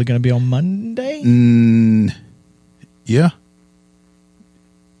probably going to be on Monday. Yeah.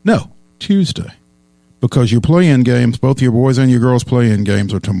 No, Tuesday. Because your play-in games, both your boys and your girls' play-in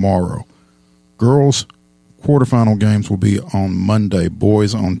games are tomorrow. Girls' quarterfinal games will be on Monday.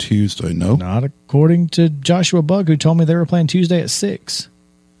 Boys on Tuesday. No? Not according to Joshua Bug, who told me they were playing Tuesday at 6.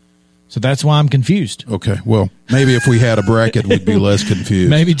 So that's why I'm confused. Okay. Well, maybe if we had a bracket, we'd be less confused.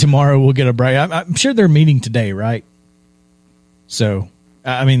 Maybe tomorrow we'll get a bracket. I'm sure they're meeting today, right? So,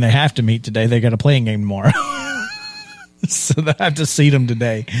 they have to meet today. They got a playing game tomorrow. So they have to seed them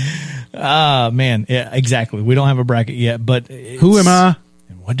today. Man. Yeah, exactly. We don't have a bracket yet, but who am I?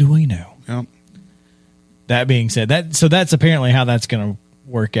 And what do we know? Yep. That being said, that's apparently how that's going to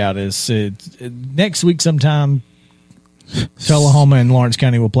work out is next week sometime Tullahoma and Lawrence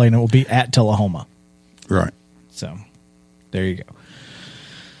County will play, and it will be at Tullahoma. Right. So, there you go.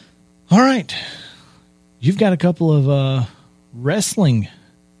 All right. You've got a couple of wrestling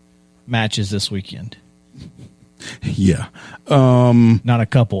matches this weekend. Yeah. Not a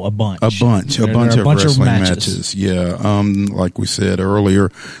couple, a bunch. A bunch of wrestling matches. Yeah. Like we said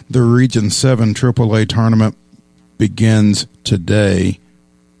earlier, the Region 7 AAA tournament begins today,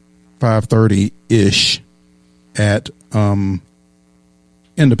 5:30-ish at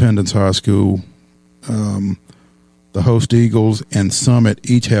Independence High School. The host Eagles and Summit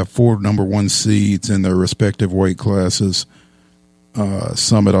each have 4 number 1 seeds in their respective weight classes.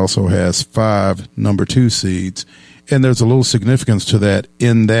 Summit also has 5 number 2 seeds. And there's a little significance to that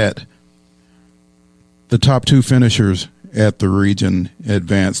in that the top 2 finishers at the region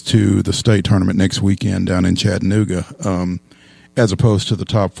advance to the state tournament next weekend down in Chattanooga, as opposed to the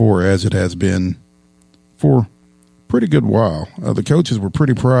top 4 as it has been for pretty good while. The coaches were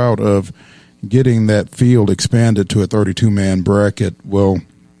pretty proud of getting that field expanded to a 32-man bracket. Well,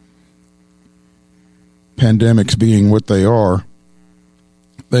 pandemics being what they are,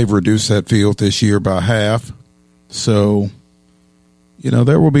 they've reduced that field this year by half. So,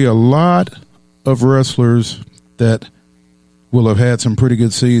 there will be a lot of wrestlers that will have had some pretty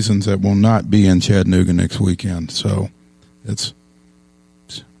good seasons that will not be in Chattanooga next weekend. So, it's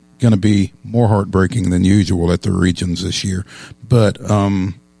going to be more heartbreaking than usual at the regions this year. But,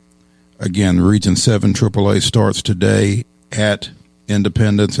 again, Region 7 AAA starts today at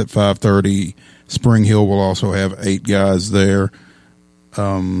Independence at 5:30. Spring Hill will also have 8 guys there.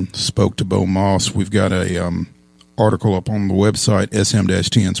 Spoke to Bo Moss. We've got a article up on the website,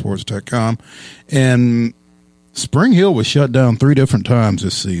 sm-tnsports.com. And Spring Hill was shut down 3 different times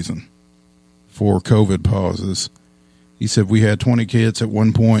this season for COVID pauses. He said we had 20 kids at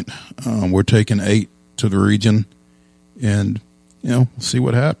one point. We're taking 8 to the region, and see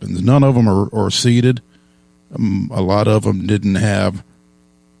what happens. None of them are seeded. A lot of them didn't have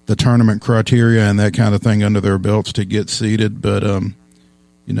the tournament criteria and that kind of thing under their belts to get seeded. But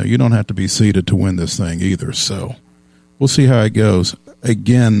you don't have to be seeded to win this thing either. So we'll see how it goes.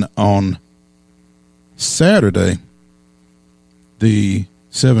 Again, on Saturday, the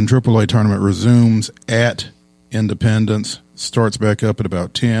 7 AAA tournament resumes at Independence, starts back up at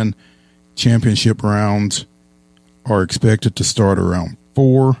about 10. Championship rounds are expected to start around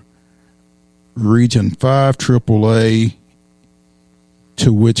 4. Region 5 AAA,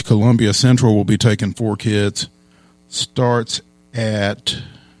 to which Columbia Central will be taking 4 kids, starts at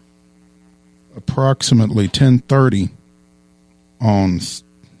approximately 10:30 on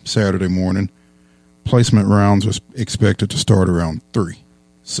Saturday morning. Placement rounds are expected to start around 3.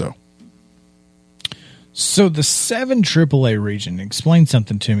 So the 7 AAA region, explain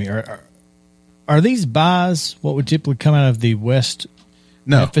something to me. Are these buys what would typically come out of the West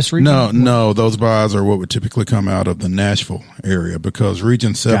Memphis region? No. Those buys are what would typically come out of the Nashville area, because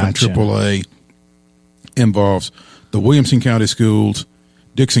Region 7 Gotcha. AAA involves the Williamson County schools,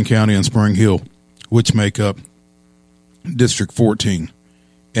 Dixon County, and Spring Hill, which make up District 14.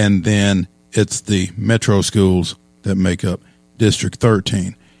 And then it's the Metro schools that make up District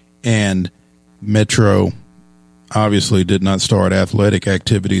 13. And Metro obviously did not start athletic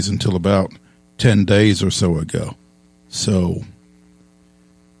activities until about 10 days or so ago. So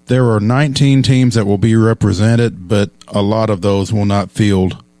there are 19 teams that will be represented, but a lot of those will not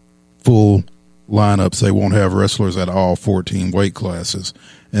field full lineups. They won't have wrestlers at all 14 weight classes.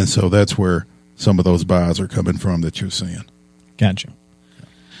 And so that's where some of those buys are coming from that you're seeing. Gotcha.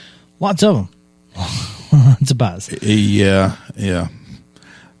 Lots of them. Lots of buys. Yeah.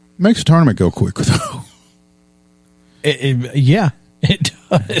 Makes the tournament go quicker, though. Yeah, it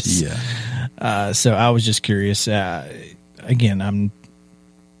does. Yeah. So I was just curious. Again,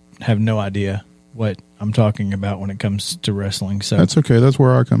 have no idea what I'm talking about when it comes to wrestling. So That's okay. That's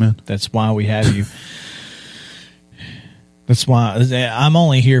where I come in. that's why we have you. That's why I'm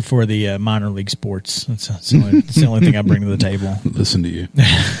only here for the minor league sports. That's the only thing I bring to the table. Listen to you.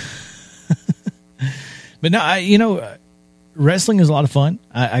 But no, wrestling is a lot of fun.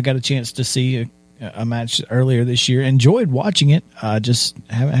 I got a chance to see a match earlier this year. Enjoyed watching it. Just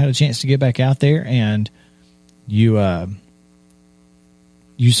haven't had a chance to get back out there. And you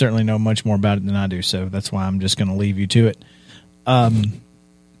certainly know much more about it than I do. So that's why I'm just going to leave you to it.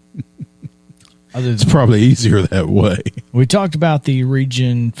 It's probably easier that way. We talked about the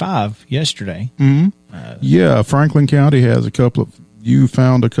Region 5 yesterday. Yeah, Franklin County has you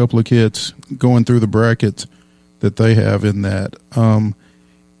found a couple of kids going through the brackets that they have in that.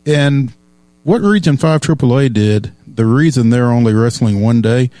 And what Region 5 AAA did, the reason they're only wrestling one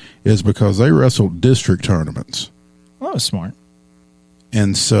day is because they wrestled district tournaments. Well, that was smart.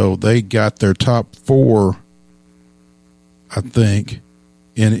 And so they got their top 4, I think,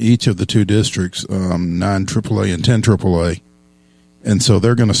 in each of the 2 districts, 9 AAA and 10 AAA. And so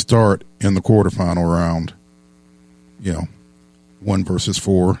they're going to start in the quarterfinal round, 1 versus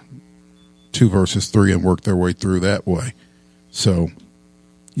 4, 2 versus 3, and work their way through that way. So,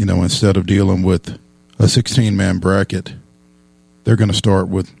 instead of dealing with a 16-man bracket, they're going to start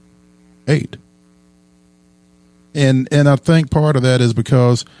with 8. And I think part of that is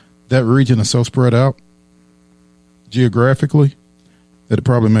because that region is so spread out geographically that it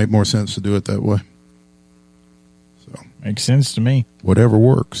probably made more sense to do it that way. So Makes sense to me. whatever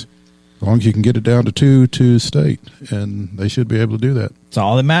works. As long as you can get it down to 2 to state, and they should be able to do that. It's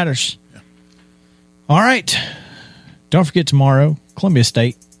all that matters. All right. Don't forget tomorrow, Columbia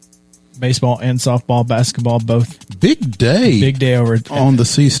State, baseball and softball, basketball, both. Big day. Big day over on the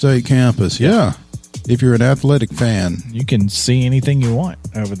C-State campus. Yeah. If you're an athletic fan. You can see anything you want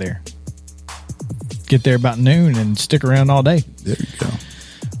over there. Get there about noon and stick around all day. There you go.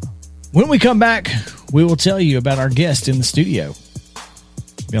 When we come back, we will tell you about our guest in the studio.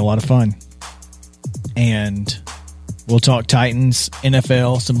 Be a lot of fun. And we'll talk Titans,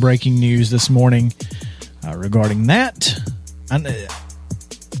 NFL, some breaking news this morning regarding that.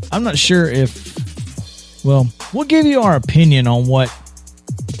 I'm not sure if, we'll give you our opinion on what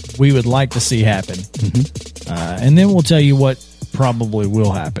we would like to see happen. And then we'll tell you what probably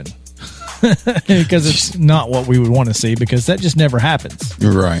will happen. Because it's not what we would want to see, because that just never happens.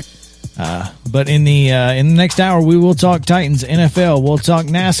 You're right. But in the next hour, we will talk Titans, NFL. We'll talk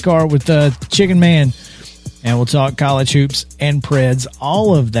NASCAR with Chicken Man, and we'll talk college hoops and Preds.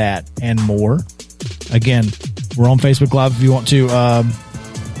 All of that and more. Again, we're on Facebook Live if you want to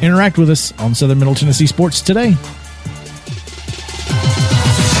interact with us on Southern Middle Tennessee Sports Today.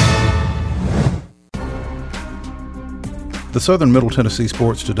 The Southern Middle Tennessee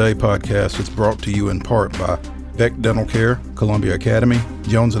Sports Today podcast is brought to you in part by Beck Dental Care, Columbia Academy,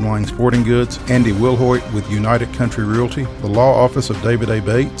 Jones & Lang Sporting Goods, Andy Wilhoit with United Country Realty, the Law Office of David A.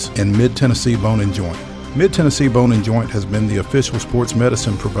 Bates, and Mid-Tennessee Bone & Joint. Mid-Tennessee Bone & Joint has been the official sports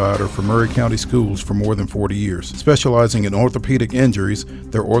medicine provider for Murray County Schools for more than 40 years. Specializing in orthopedic injuries,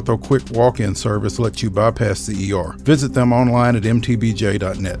 their Ortho Quick Walk-In service lets you bypass the ER. Visit them online at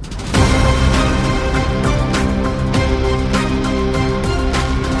mtbj.net.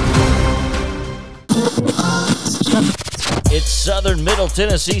 It's Southern Middle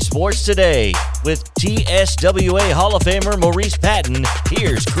Tennessee Sports Today with TSWA Hall of Famer Maurice Patton.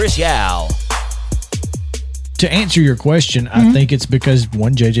 Here's Chris Yao. To answer your question, I think it's because,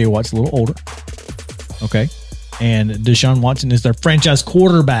 one, J.J. Watt's a little older. Okay. And Deshaun Watson is their franchise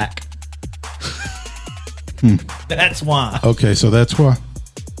quarterback. That's why. Okay, so that's why.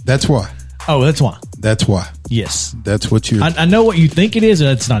 That's why. Oh, that's why. That's why. Yes. That's what you... I know what you think it is, and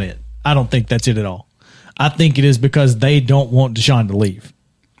that's not it. I don't think that's it at all. I think it is because they don't want Deshaun to leave.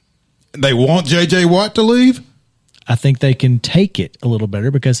 They want J.J. Watt to leave? I think they can take it a little better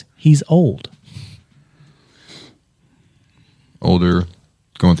because he's old. Older,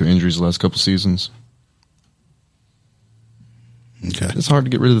 going through injuries the last couple seasons. Okay. It's hard to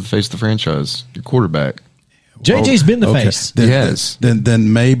get rid of the face of the franchise. Your quarterback. JJ's been the face.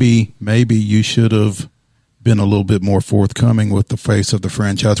 Then maybe you should have been a little bit more forthcoming with the face of the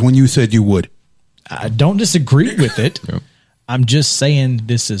franchise when you said you would. I don't disagree with it. Yep. I'm just saying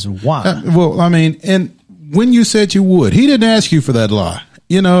this is why. And when you said you would, he didn't ask you for that lie.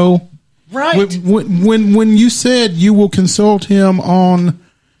 You know, right? When you said you will consult him on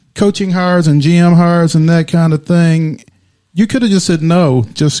coaching hires and GM hires and that kind of thing, you could have just said no.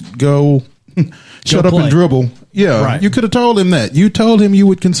 Just go, shut up and dribble. Yeah, right. You could have told him that. You told him you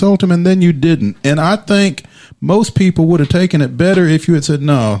would consult him, and then you didn't. And I think most people would have taken it better if you had said,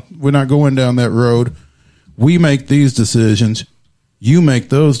 no, we're not going down that road. We make these decisions. You make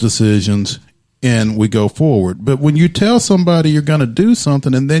those decisions, and we go forward. But when you tell somebody you're going to do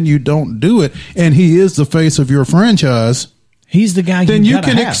something and then you don't do it, and he is the face of your franchise, he's the guy then you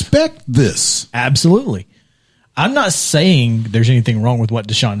can expect this. Absolutely. I'm not saying there's anything wrong with what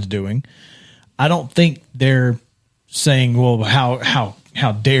Deshaun's doing. I don't think they're saying, well, how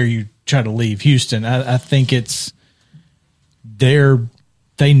dare you try to leave Houston. I think it's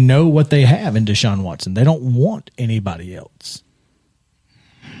they know what they have in Deshaun Watson. They don't want anybody else.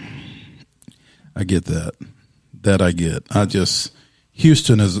 I get that. That I get.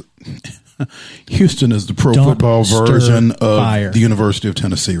 Houston is the pro football version of the University of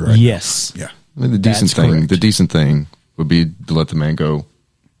Tennessee right now. Yes. Yeah. I mean, the decent thing would be to let the man go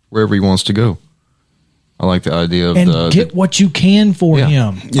wherever he wants to go. I like the idea of get what you can for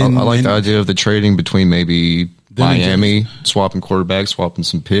him. I like the idea of the trading between maybe Miami, swapping quarterbacks, swapping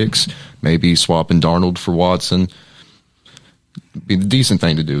some picks, maybe swapping Darnold for Watson. Be the decent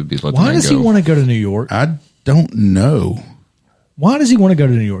thing to do would be let the man go. Why does he want to go to New York? I don't know. Why does he want to go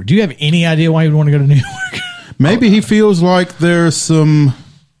to New York? Do you have any idea why he would want to go to New York? Maybe he feels like there's some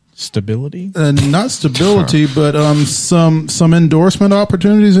stability, not stability, but some endorsement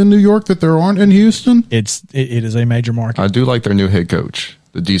opportunities in New York that there aren't in Houston. It is a major market. I do like their new head coach,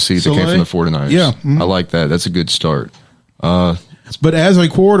 the DC that came from the 49ers. Yeah, I like that. That's a good start. But as a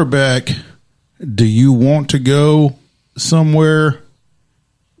quarterback, do you want to go somewhere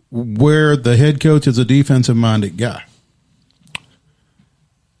where the head coach is a defensive-minded guy?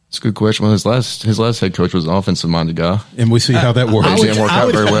 It's a good question. Well, his last head coach was an offensive-minded guy, and we see how that works. It didn't work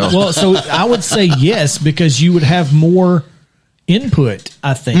out very well. Well, so I would say yes, because you would have more input.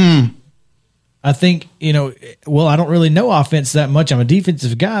 I think. I think I don't really know offense that much. I'm a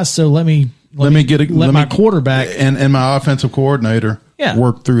defensive guy, so let my quarterback and my offensive coordinator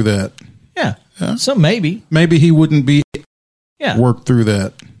work through that. Yeah. So maybe he wouldn't be work through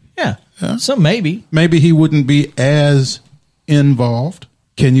that. Yeah. So maybe he wouldn't be as involved.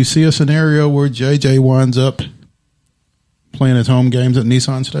 Can you see a scenario where JJ winds up playing his home games at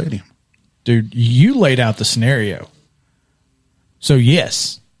Nissan Stadium? Dude, you laid out the scenario. So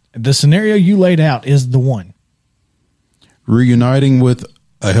yes, the scenario you laid out is the one. Reuniting with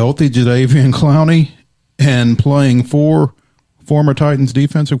a healthy Jadeveon Clowney and playing for former Titans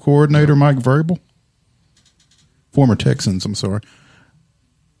defensive coordinator Mike Vrabel. Former Texans, I'm sorry.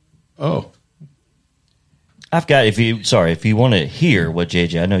 Oh. I've got, if you want to hear what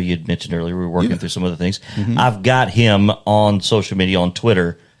JJ, I know you'd mentioned earlier, we were working through some other things. Mm-hmm. I've got him on social media, on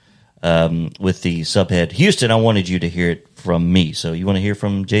Twitter, with the subhead, Houston, I wanted you to hear it from me. So you want to hear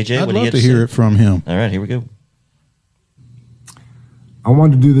from JJ? I'd love to hear it from him. All right, here we go. I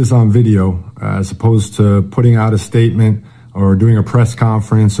wanted to do this on video as opposed to putting out a statement or doing a press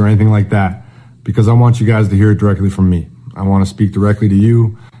conference or anything like that, because I want you guys to hear it directly from me. I want to speak directly to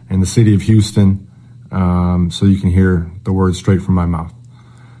you and the city of Houston, so you can hear the words straight from my mouth.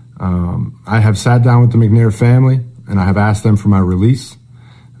 I have sat down with the McNair family, and I have asked them for my release,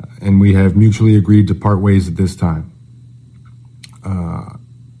 and we have mutually agreed to part ways at this time.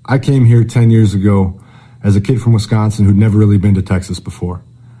 I came here 10 years ago as a kid from Wisconsin who'd never really been to Texas before.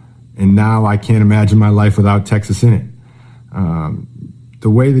 And now I can't imagine my life without Texas in it. The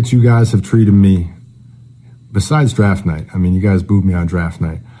way that you guys have treated me, besides draft night, I mean, you guys booed me on draft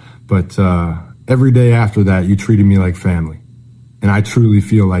night, but every day after that, you treated me like family. And I truly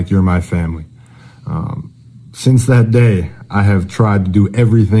feel like you're my family. Since that day, I have tried to do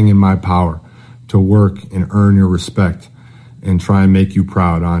everything in my power to work and earn your respect and try and make you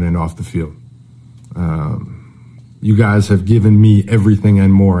proud on and off the field. You guys have given me everything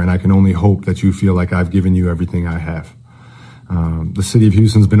and more, and I can only hope that you feel like I've given you everything I have. The city of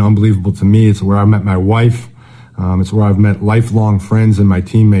Houston's been unbelievable to me. It's where I met my wife. It's where I've met lifelong friends and my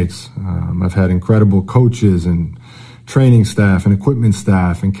teammates. I've had incredible coaches and training staff and equipment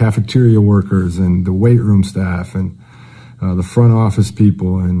staff and cafeteria workers and the weight room staff and the front office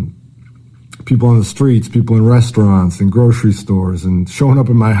people and people on the streets, people in restaurants and grocery stores and showing up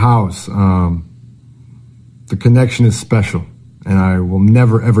at my house. The connection is special, and I will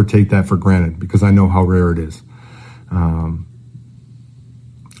never, ever take that for granted because I know how rare it is.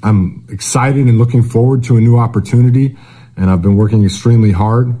 I'm excited and looking forward to a new opportunity, and I've been working extremely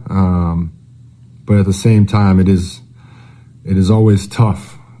hard. But at the same time, it is always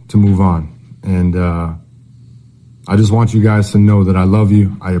tough to move on. And I just want you guys to know that I love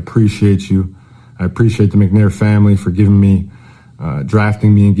you. I appreciate you. I appreciate the McNair family for giving me,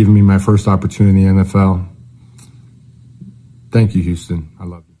 drafting me and giving me my first opportunity in the NFL. Thank you, Houston. I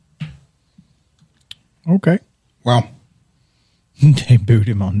love you. Okay. Wow. They booed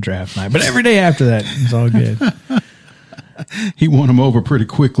him on draft night, but every day after that, it's all good. He won him over pretty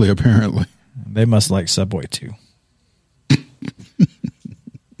quickly, apparently. They must like Subway, too.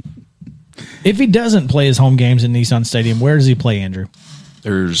 If he doesn't play his home games in Nissan Stadium, where does he play, Andrew?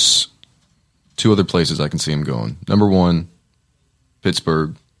 There's two other places I can see him going. Number one,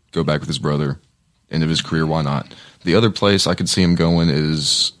 Pittsburgh, go back with his brother. End of his career, why not? The other place I could see him going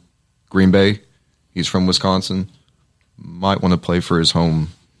is Green Bay. He's from Wisconsin. Might want to play for his home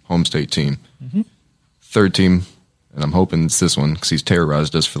state team. Mm-hmm. Third team, and I'm hoping it's this one because he's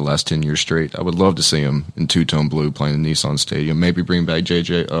terrorized us for the last 10 years straight. I would love to see him in two-tone blue playing in Nissan Stadium. Maybe bring back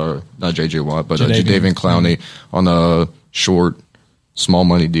not J.J. Watt, but Jadeveon Clowney on a short, small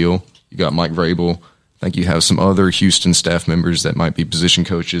money deal. You got Mike Vrabel. I think you have some other Houston staff members that might be position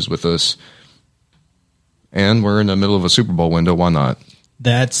coaches with us. And we're in the middle of a Super Bowl window. Why not?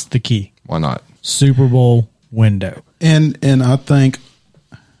 That's the key. Why not? Super Bowl window. And I think,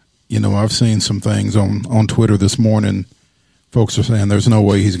 I've seen some things on Twitter this morning. Folks are saying there's no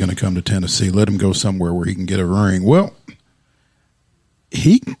way he's going to come to Tennessee. Let him go somewhere where he can get a ring. Well,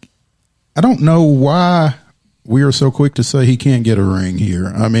 I don't know why we are so quick to say he can't get a ring here.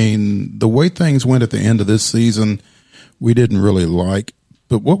 I mean, the way things went at the end of this season, we didn't really like.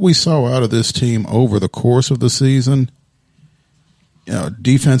 But what we saw out of this team over the course of the season,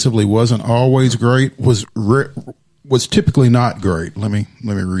 defensively wasn't always great, was typically not great. Let me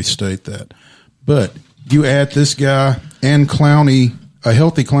restate that. But you add this guy and Clowney, a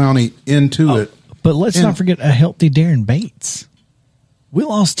healthy Clowney, into it. But let's not forget a healthy Darren Bates. We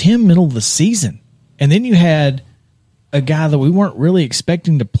lost him middle of the season. And then you had a guy that we weren't really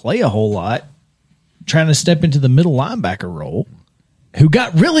expecting to play a whole lot, trying to step into the middle linebacker role, who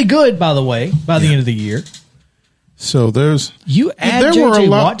got really good, by the way, by the end of the year. So you add J.J.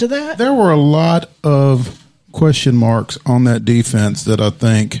 Watt to that? There were a lot of question marks on that defense that I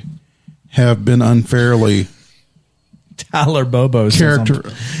think have been unfairly. Tyler Bobo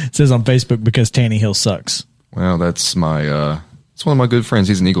says on Facebook because Tannehill sucks. Well, that's it's one of my good friends.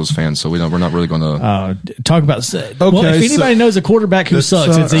 He's an Eagles fan, so we're not really going to talk about. Well, if anybody knows a quarterback who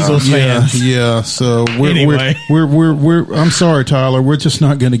sucks, it's Eagles fans. Yeah. So we're I'm sorry, Tyler. We're just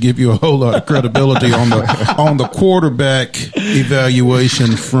not going to give you a whole lot of credibility on the quarterback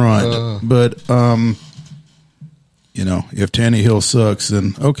evaluation front. But if Tannehill sucks,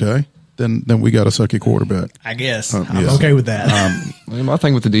 then okay. Then we got a sucky quarterback. I guess I'm okay with that. My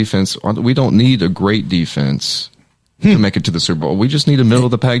thing with the defense, we don't need a great defense to make it to the Super Bowl. We just need a middle of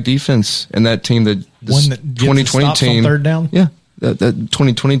the pack defense, and that team, that 2020 team, on third down. Yeah, that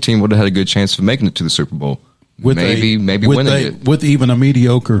 2020 team would have had a good chance of making it to the Super Bowl. With maybe winning it with even a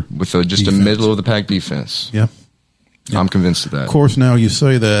mediocre with just a middle of the pack defense. Yeah, I'm convinced of that. Of course, now you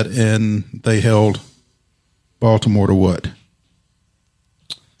say that, and they held Baltimore to what?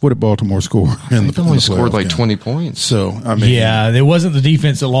 What did Baltimore score? They only scored like game? 20 points. So, I mean. Yeah, it wasn't the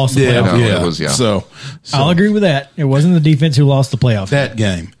defense that lost the playoff. No, Yeah. it was, yeah. So I'll agree with that. It wasn't the defense who lost the playoff. that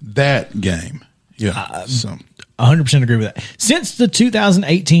game. Yeah. So 100% agree with that. Since the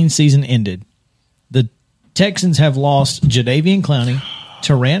 2018 season ended, the Texans have lost Jadeveon Clowney,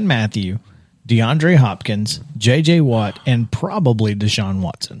 Tyrann Mathieu, DeAndre Hopkins, J.J. Watt, and probably Deshaun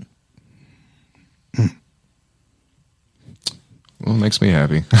Watson. Well, it makes me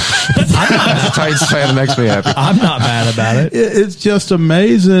happy. As a Titans fan, it makes me happy. I'm not mad about it. it's just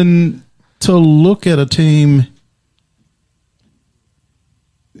amazing to look at a team.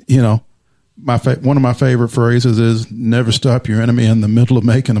 You know, one of my favorite phrases is "never stop your enemy in the middle of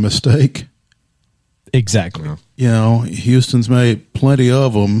making a mistake." Exactly. You know, Houston's made plenty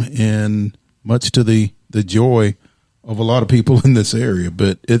of them, and much to the joy of a lot of people in this area.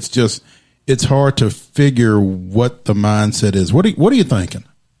 But it's hard to figure what the mindset is. What are you thinking?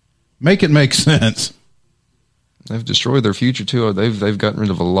 Make it make sense. They've destroyed their future too. They've gotten rid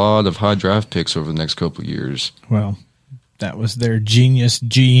of a lot of high draft picks over the next couple of years. Well, that was their genius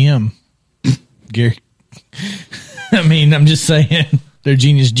GM, Gary. I mean, I'm just saying, their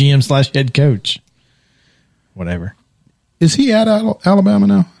genius GM / head coach. Whatever. Is he at Alabama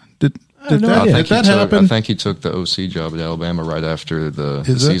now? Did that happen? I think he took the OC job at Alabama right after the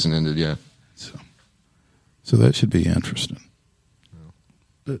season ended. Yeah. So that should be interesting.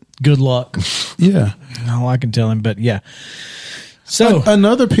 Good luck. Yeah. All I can tell him, but yeah. So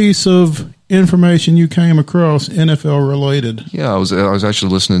another piece of information you came across, NFL related. Yeah, I was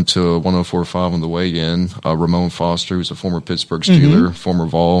actually listening to 104.5 on the way in. Ramon Foster, who's a former Pittsburgh Steeler, former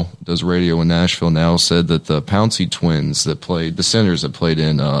Vol, does radio in Nashville now, said that the Pouncey twins the centers that played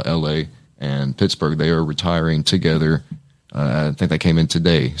in L.A. and Pittsburgh, they are retiring together. I think they came in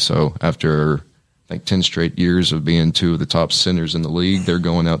today. So after, 10 straight years of being two of the top centers in the league, they're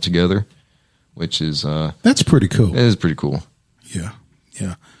going out together, which is... That's pretty cool. It is pretty cool. Yeah.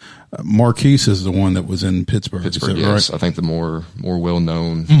 Marquise is the one that was in Pittsburgh. Yes. Right? I think the more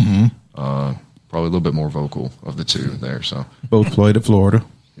well-known, probably a little bit more vocal of the two there. So both played at Florida.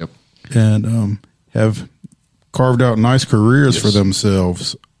 Yep. And have carved out nice careers for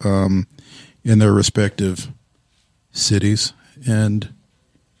themselves in their respective cities. And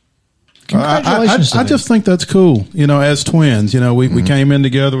congratulations I just think that's cool. You know, as twins, we came in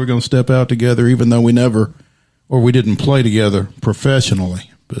together. We're going to step out together, even though we didn't play together professionally.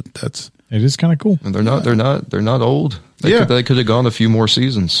 But it is kind of cool. And they're not old. They could have gone a few more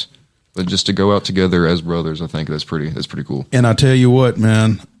seasons, but just to go out together as brothers, I think that's pretty cool. And I tell you what,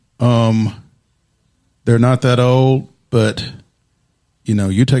 man, they're not that old, but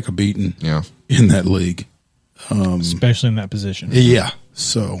you take a beating in that league, especially in that position. Yeah.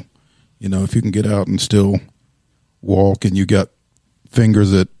 So, if you can get out and still walk, and you got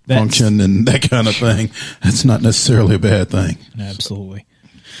fingers that function and that kind of thing, that's not necessarily a bad thing. Absolutely.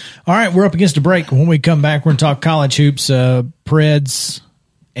 All right, we're up against a break. When we come back, we're going to talk college hoops, Preds,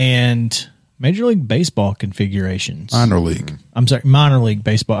 and Major League Baseball configurations. Minor league. I'm sorry, minor league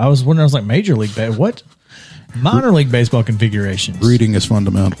baseball. I was like Major League what? Minor league baseball configurations. Reading is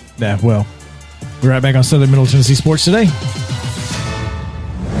fundamental. Yeah, well, we're right back on Southern Middle Tennessee Sports Today.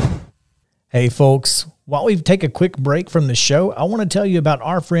 Hey, folks. While we take a quick break from the show, I want to tell you about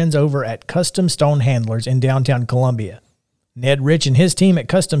our friends over at Custom Stone Handlers in downtown Columbia. Ned Rich and his team at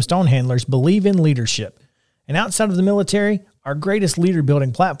Custom Stone Handlers believe in leadership. And outside of the military, our greatest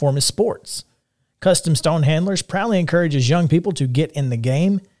leader-building platform is sports. Custom Stone Handlers proudly encourages young people to get in the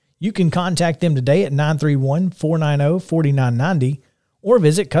game. You can contact them today at 931-490-4990 or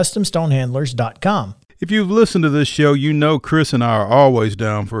visit CustomStonehandlers.com. If you've listened to this show, you know Chris and I are always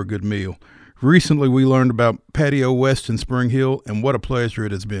down for a good meal. Recently, we learned about Patio West in Spring Hill, and what a pleasure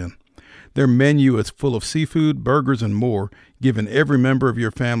it has been. Their menu is full of seafood, burgers, and more, giving every member of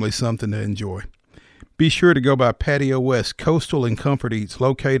your family something to enjoy. Be sure to go by Patio West Coastal and Comfort Eats,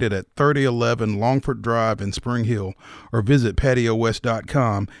 located at 3011 Longford Drive in Spring Hill, or visit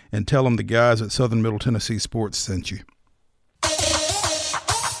PatioWest.com and tell them the guys at Southern Middle Tennessee Sports sent you.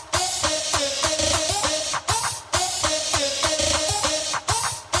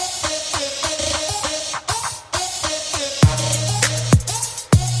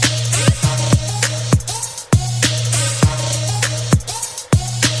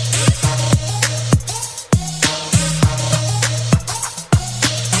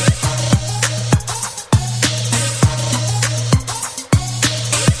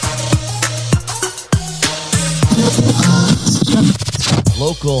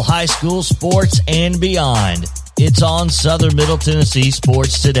 Local high school sports and beyond. It's on Southern Middle Tennessee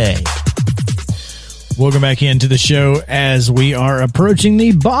Sports Today. Welcome back into the show as we are approaching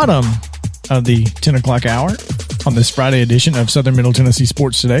the bottom of the 10 o'clock hour on this Friday edition of Southern Middle Tennessee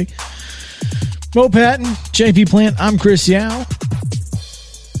Sports Today. Mo Patton, JP Plant, I'm Chris Yao.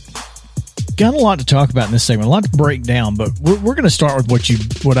 Got a lot to talk about in this segment, a lot to break down, but we're going to start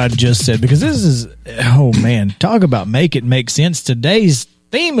with what I just said, because this is, oh man, talk about make it make sense. Today's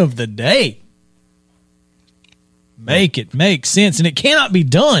theme of the day. Make it make sense, and it cannot be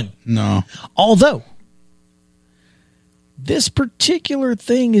done. No. Although, this particular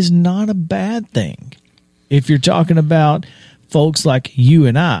thing is not a bad thing. If you're talking about folks like you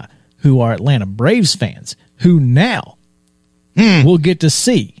and I, who are Atlanta Braves fans, who now will get to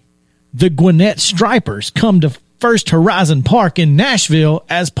see the Gwinnett Stripers come to First Horizon Park in Nashville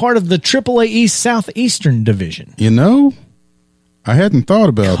as part of the AAA East Southeastern Division. You know, I hadn't thought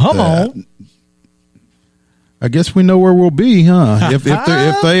about Come that. on. I guess we know where we'll be, huh? if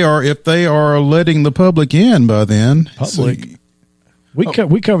they are letting the public in by then. Public.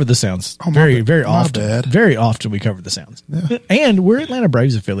 We cover the Sounds very often. bad. Very often we cover the Sounds. Yeah. And we're Atlanta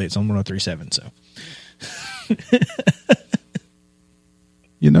Braves affiliates on 103.7, so.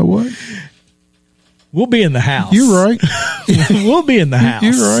 You know what? We'll be in the house. You're right. We'll be in the house.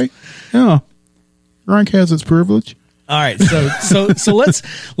 You're right. Yeah. Rank has its privilege. All right, so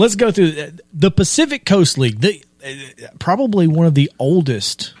let's go through the Pacific Coast League, probably one of the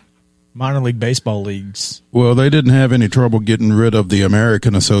oldest minor league baseball leagues. Well, they didn't have any trouble getting rid of the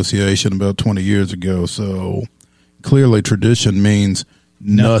American Association about 20 years ago, so clearly tradition means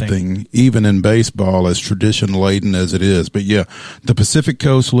nothing, even in baseball, as tradition-laden as it is. But, yeah, the Pacific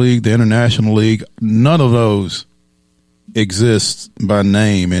Coast League, the International League, none of those exists by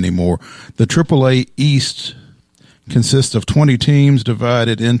name anymore. The AAA East consists of 20 teams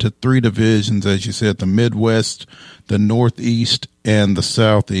divided into 3 divisions, as you said, the Midwest, the Northeast, and the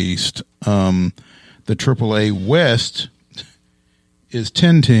Southeast. The AAA West is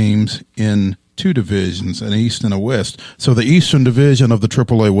 10 teams in 2 divisions, an East and a West. So the Eastern Division of the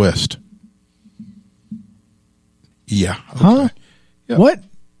AAA West. Yeah. Okay. Huh? Yeah. What?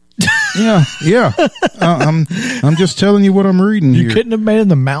 Yeah. I'm just telling you what I'm reading You here. couldn't have made it in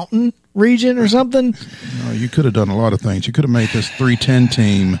the mountain region or something? No, you could have done a lot of things. You could have made this 3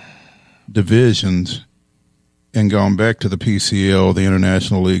 10-team divisions and gone back to the PCL, the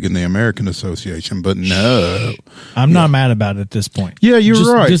International League, and the American Association, but no. I'm not mad about it at this point. Yeah,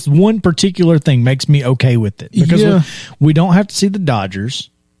 you're right. Just one particular thing makes me okay with it. Because we don't have to see the Dodgers.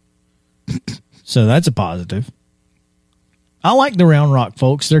 So that's a positive. I like the Round Rock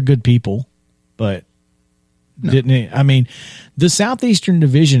folks. They're good people. But the Southeastern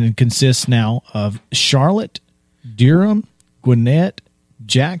Division consists now of Charlotte, Durham, Gwinnett,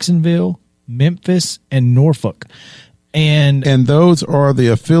 Jacksonville, Memphis, and Norfolk. And those are the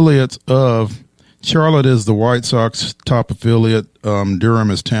affiliates of Charlotte is the White Sox top affiliate.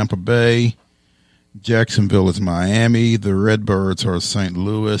 Durham is Tampa Bay. Jacksonville is Miami. The Redbirds are St.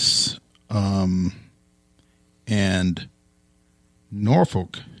 Louis. And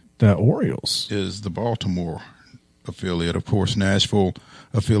Norfolk, the Orioles, is the Baltimore affiliate. Of course, Nashville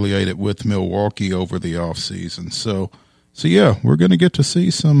affiliated with Milwaukee over the offseason. So yeah, we're going to get to see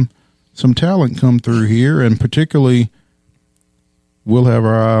some talent come through here, and particularly we'll have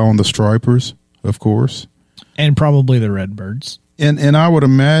our eye on the Stripers, of course. And probably the Redbirds. And I would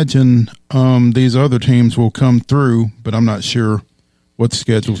imagine these other teams will come through, but I'm not sure what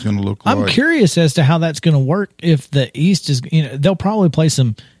schedule's going to look like. I'm curious as to how that's going to work. If the East is, they'll probably play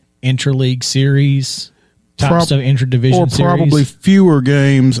some interleague series, so interdivision series. Or probably fewer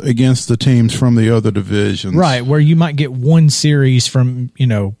games against the teams from the other divisions. Right, where you might get one series from,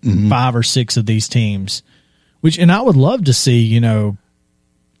 5 or 6 of these teams. And I would love to see,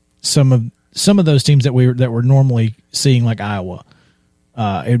 some of those teams that we're normally seeing, like Iowa.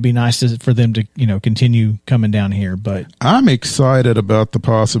 It'd be nice for them to, continue coming down here. But I'm excited about the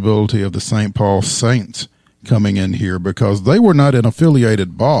possibility of the St. Paul Saints coming in here, because they were not in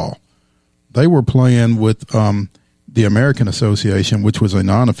affiliated ball. They were playing with the American Association, which was a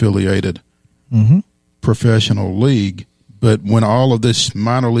non-affiliated professional league. But when all of this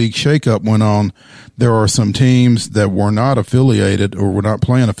minor league shakeup went on, there are some teams that were not affiliated or were not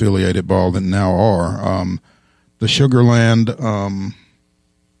playing affiliated ball that now are. The Sugarland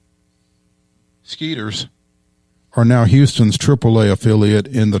Skeeters are now Houston's AAA affiliate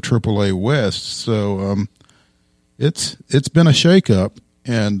in the AAA West. So it's been a shakeup,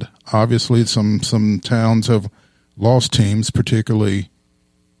 and obviously some towns have lost teams, particularly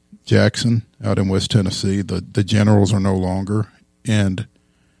Jackson out in West Tennessee. The Generals are no longer, and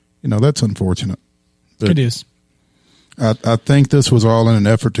that's unfortunate. But it is. I think this was all in an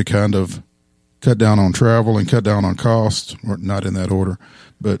effort to kind of cut down on travel and cut down on costs, or not in that order,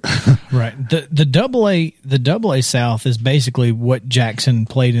 but right. The double A South is basically what Jackson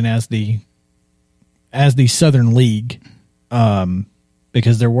played in as the Southern League,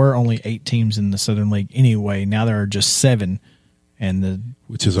 because there were only 8 teams in the Southern League anyway. Now there are just 7, and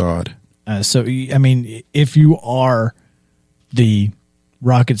which is odd. So I mean, if you are the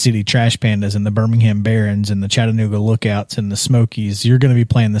Rocket City Trash Pandas and the Birmingham Barons and the Chattanooga Lookouts and the Smokies, you're going to be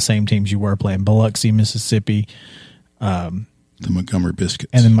playing the same teams you were playing: Biloxi, Mississippi, the Montgomery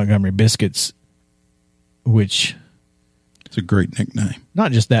Biscuits, and the Montgomery Biscuits, which it's a great nickname.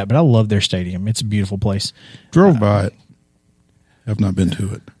 Not just that, but I love their stadium. It's a beautiful place. Drove by it. Have not been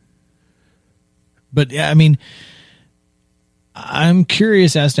to it. But yeah, I mean, I'm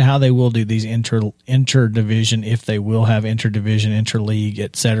curious as to how they will do these interdivision, if they will have interdivision, interleague,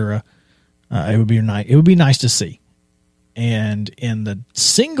 etc. It would be nice. It would be nice to see. And in the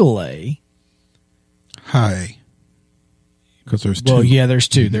single A, high, because there's 2. Well, yeah, there's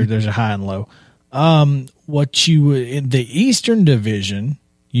 2. There's a high and low. What you would in the Eastern Division,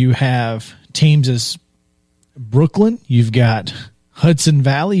 you have teams as Brooklyn, you've got Hudson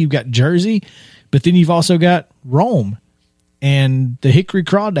Valley, you've got Jersey, but then you've also got Rome and the Hickory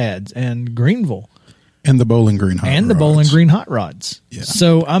Crawdads and Greenville and the Bowling Green Hot Rods. Yeah.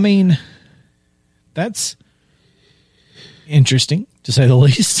 So I mean, that's interesting to say the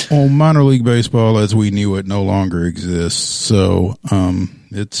least. Well, minor league baseball as we knew it no longer exists. So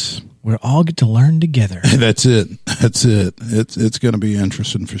we'll all get to learn together. That's it. It's going to be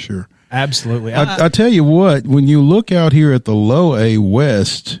interesting for sure. Absolutely. I tell you what, when you look out here at the Low A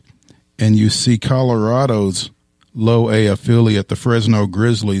West and you see Colorado's Low A affiliate, the Fresno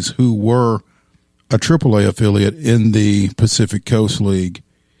Grizzlies, who were a AAA affiliate in the Pacific Coast League,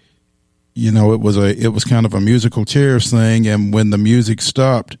 you know, it was kind of a musical chairs thing, and when the music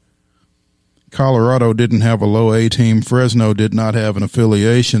stopped, Colorado didn't have a Low A team. Fresno did not have an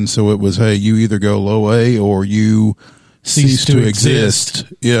affiliation, so it was, hey, you either go Low A or you cease to exist.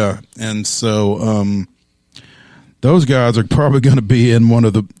 Yeah, and so those guys are probably going to be in one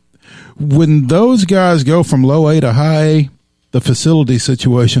of the. When those guys go from Low A to High A, the facility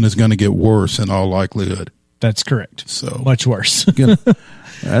situation is going to get worse in all likelihood. That's correct. So much worse.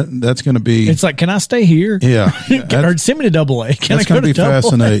 That's going to be. It's like, can I stay here? Yeah, or send me to Double A. That's going to be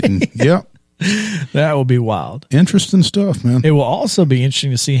fascinating. Yep. That will be wild. Interesting stuff, man. It will also be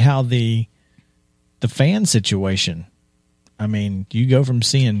interesting to see how the fan situation. I mean, you go from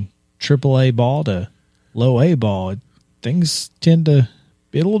seeing AAA ball to Low A ball. Things tend to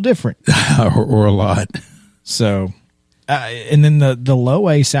be a little different, or a lot. So, and then the Low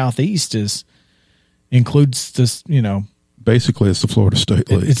A Southeast includes this. You know, basically, it's the Florida State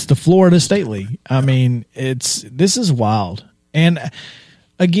League. It's the Florida State League. I mean, this is wild. And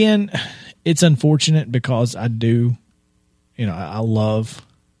again, it's unfortunate because I do, you know, I love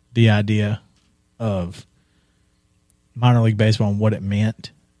the idea of minor league baseball and what it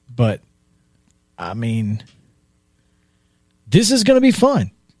meant. But, I mean, this is going to be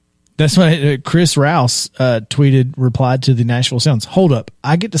fun. That's why Chris Rouse replied to the Nashville Sounds. Hold up.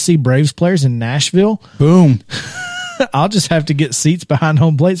 I get to see Braves players in Nashville. Boom. I'll just have to get seats behind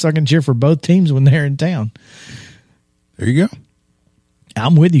home plate so I can cheer for both teams when they're in town. There you go.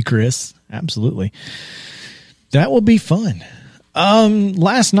 I'm with you, Chris. Absolutely. That will be fun.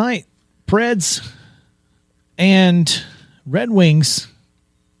 Last night, Preds and Red Wings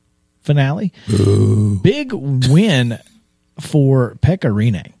finale. Ooh. Big win for Pekka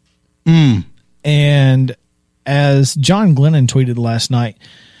Rinne. And as John Glennon tweeted last night,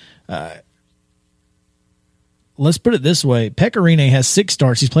 let's put it this way. Pekka Rinne has 6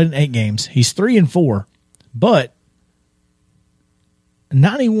 starts. He's played in 8 games. He's 3-4, but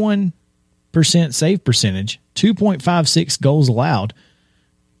 91% save percentage, 2.56 goals allowed.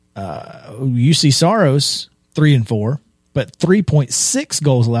 UC Saros 3-4, but 3.6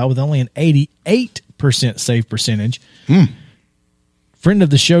 goals allowed with only an 88% save percentage. Friend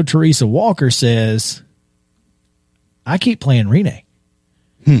of the show, Teresa Walker, says, I keep playing Rinne.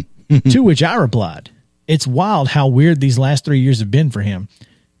 To which I replied, it's wild how weird these last 3 years have been for him,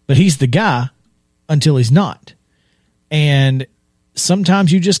 but he's the guy until he's not. And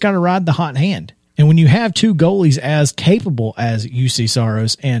sometimes you just got to ride the hot hand. And when you have 2 goalies as capable as UC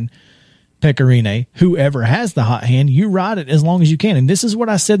Saros and Pekka Rinne, whoever has the hot hand, you ride it as long as you can. And this is what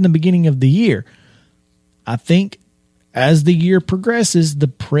I said in the beginning of the year. I think as the year progresses, the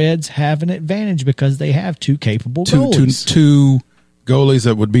Preds have an advantage because they have 2 capable goalies. Two goalies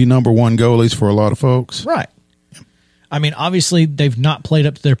that would be number 1 goalies for a lot of folks. Right. I mean, obviously, they've not played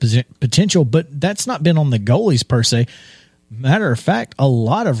up to their potential, but that's not been on the goalies per se. Matter of fact, a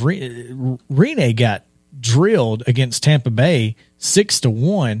lot of Rene got drilled against Tampa Bay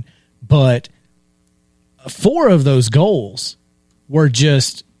 6-1, but 4 of those goals were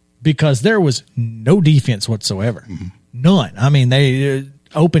just because there was no defense whatsoever. Mm-hmm. None. I mean, they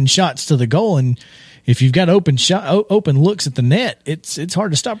open shots to the goal, and if you've got open looks at the net, it's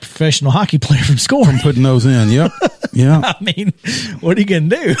hard to stop a professional hockey player from scoring. Putting those in, yep. Yeah. I mean, what are you going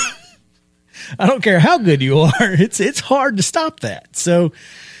to do? I don't care how good you are. It's hard to stop that. So,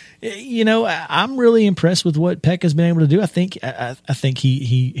 I'm really impressed with what Peck has been able to do. I think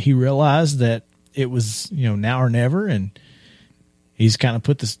he realized that it was, now or never, and he's kind of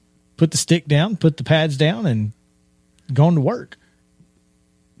put the stick down, put the pads down, and gone to work.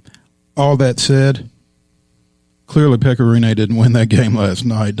 All that said, clearly Pekka Rinne didn't win that game last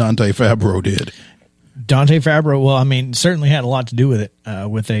night. Dante Fabro did. Dante Fabro, well, I mean, certainly had a lot to do with it,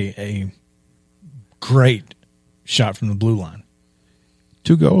 with a great shot from the blue line.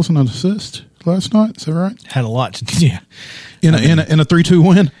 2 goals and an assist last night. Is that right? Had a lot to do. Yeah. In a 3-2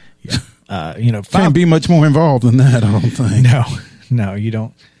 win. Yeah. Can't be much more involved than that, I don't think. No, you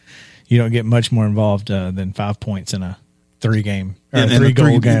don't. You don't get much more involved than 5 points in a 3-game or a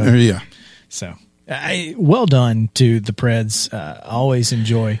 3-goal game. Yeah. So, well done to the Preds. Always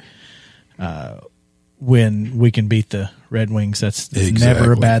enjoy when we can beat the Red Wings. That's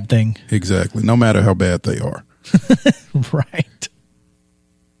never a bad thing. Exactly. No matter how bad they are. Right.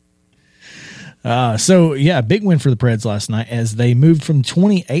 Big win for the Preds last night as they moved from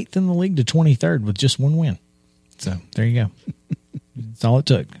 28th in the league to 23rd with just 1 win. So there you go. That's all it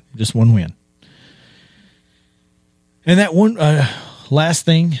took. Just 1 win. And that one last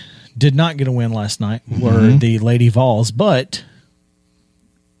thing did not get a win last night were the Lady Vols, but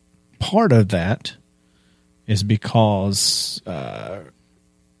part of that is because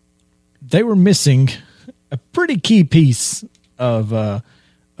they were missing a pretty key piece of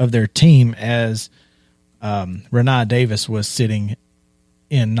their team as Renee Davis was sitting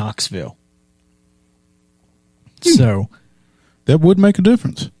in Knoxville. So that would make a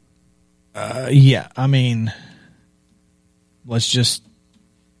difference. Yeah, I mean,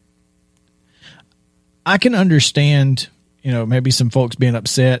 I can understand, maybe some folks being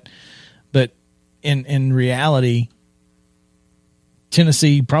upset, but in reality,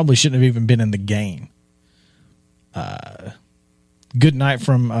 Tennessee probably shouldn't have even been in the game. Good night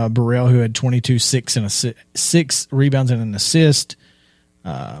from Burrell, who had 22, 6 rebounds and an assist,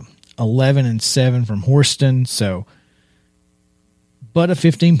 11 and 7 from Horston. So, but a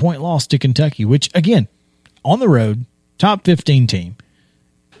 15-point loss to Kentucky, which again, on the road, top 15 team.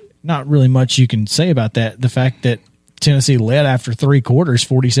 Not really much you can say about that. The fact that Tennessee led after 3 quarters,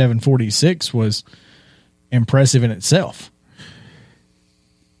 47-46, was impressive in itself.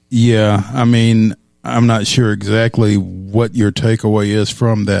 Yeah, I mean, I'm not sure exactly what your takeaway is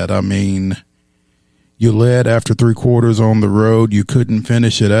from that. I mean, you led after 3 quarters on the road, you couldn't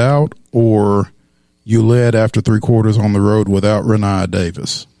finish it out, or you led after 3 quarters on the road without Renee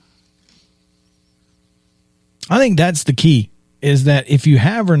Davis? I think that's the key, is that if you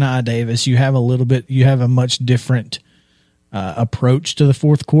have Renee Davis, you have a much different approach to the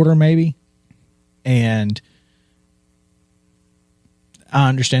fourth quarter, maybe. And I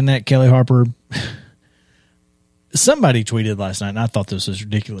understand that. Kelly Harper, somebody tweeted last night, and I thought this was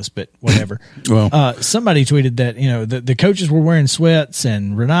ridiculous, but whatever. Well, somebody tweeted that, the coaches were wearing sweats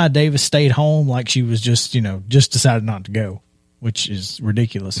and Renee Davis stayed home like she was just decided not to go, which is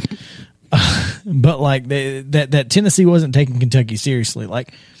ridiculous. But like that Tennessee wasn't taking Kentucky seriously.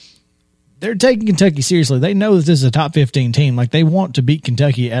 Like, they're taking Kentucky seriously. They know that this is a top 15 team. Like, they want to beat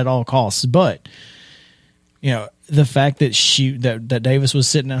Kentucky at all costs. But the fact that that Davis was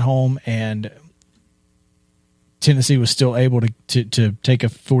sitting at home and Tennessee was still able to take a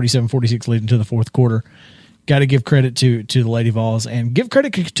 47-46 lead into the fourth quarter, got to give credit to the Lady Vols and give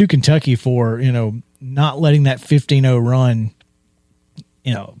credit to Kentucky for not letting that 15-0 run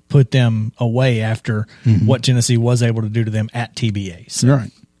put them away after what Tennessee was able to do to them at TBA. So,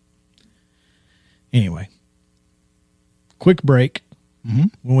 right. Anyway, quick break.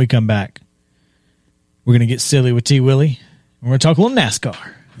 When we come back, we're going to get silly with T. Willie. We're going to talk a little NASCAR.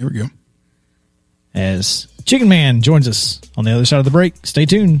 Here we go. As Chicken Man joins us on the other side of the break. Stay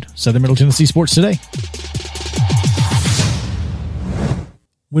tuned. Southern Middle Tennessee Sports Today.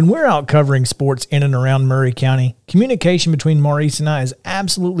 When we're out covering sports in and around Murray County, communication between Maurice and I is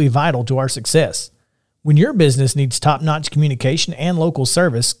absolutely vital to our success. When your business needs top-notch communication and local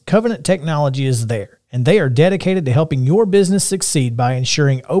service, Covenant Technology is there, and they are dedicated to helping your business succeed by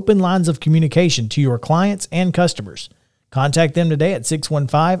ensuring open lines of communication to your clients and customers. Contact them today at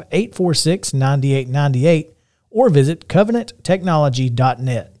 615-846-9898 or visit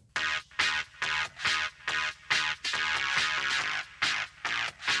covenanttechnology.net.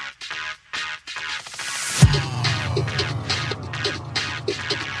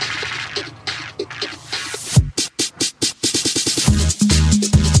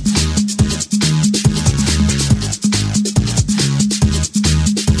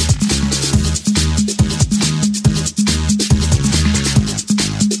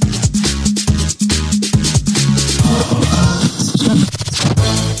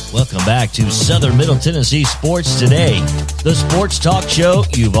 Welcome back to Southern Middle Tennessee Sports Today, the sports talk show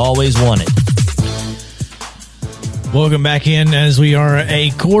you've always wanted. Welcome back in as we are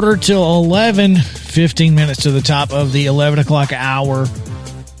a quarter till 11, 15 minutes to the top of the 11 o'clock hour.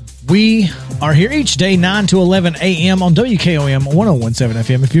 We are here each day, 9 to 11 a.m. on WKOM 101.7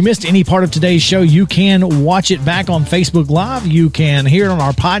 FM. If you missed any part of today's show, you can watch it back on Facebook Live. You can hear it on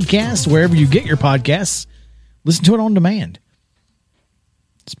our podcast, wherever you get your podcasts. Listen to it on demand.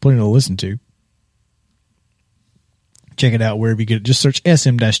 It's plenty to listen to. Check it out wherever you get it. Just search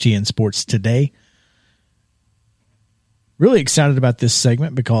SM-TN Sports Today. Really excited about this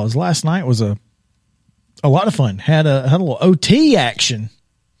segment because last night was a lot of fun. Had a little OT action,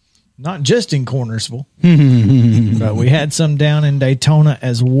 not just in Cornersville, but we had some down in Daytona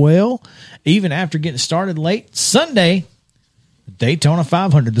as well. Even after getting started late Sunday, Daytona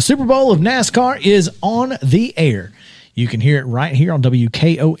 500, the Super Bowl of NASCAR, is on the air. You can hear it right here on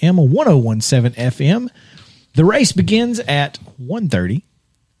WKOM 101.7 FM. The race begins at 1:30.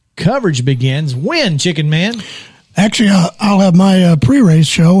 Coverage begins when, Chicken Man? Actually, I'll have my pre-race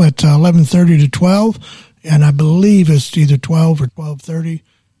show at 11:30 to 12, and I believe it's either 12 or 12:30.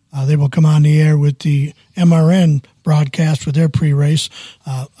 They will come on the air with the MRN broadcast for their pre-race.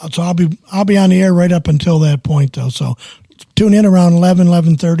 So I'll be on the air right up until that point, though. So tune in around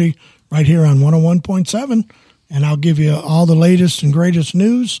 11:30 right here on 101.7. And I'll give you all the latest and greatest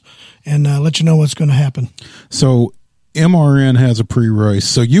news and let you know what's going to happen. So MRN has a pre-race.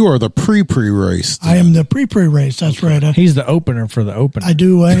 So you are the pre-race. I am the pre-race. That's right. He's the opener for the opener. I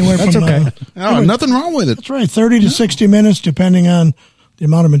do anywhere from... That's okay. Nothing wrong with it. That's right. 30 to 60 minutes, depending on the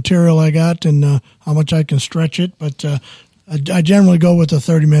amount of material I got and how much I can stretch it. But I generally go with a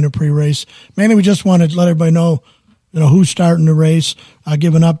 30-minute pre-race. Mainly we just want to let everybody know who's starting the race. I'll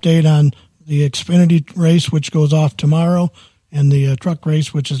give an update on the Xfinity race, which goes off tomorrow, and the truck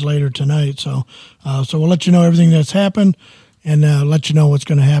race, which is later tonight. So we'll let you know everything that's happened and let you know what's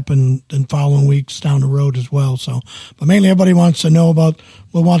going to happen in following weeks down the road as well. So, but mainly everybody wants to know about,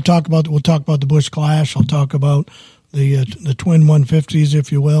 we'll talk about the Busch Clash. I'll talk about the twin 150s,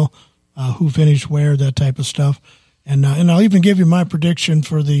 if you will, who finished where, that type of stuff. And I'll even give you my prediction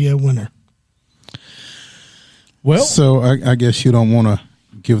for the winner. Well, so I guess you don't want to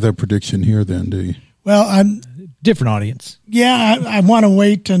give that prediction here then, do you? Well, I'm different audience. Yeah, I want to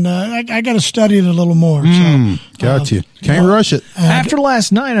wait, and I got to study it a little more. Got you. Can't rush it. After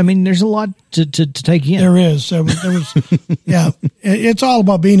last night, I mean, there's a lot to take in. There was yeah. It's all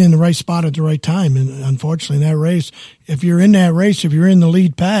about being in the right spot at the right time, and unfortunately, in that race, if you're in the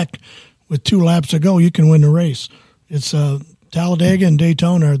lead pack with 2 laps to go, you can win the race. It's Talladega and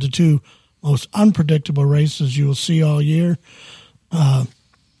Daytona are the two most unpredictable races you will see all year.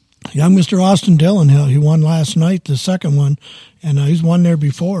 Young Mr. Austin Dillon, he won last night, the second one, and he's won there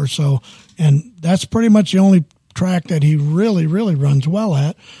before. So, and that's pretty much the only track that he really, really runs well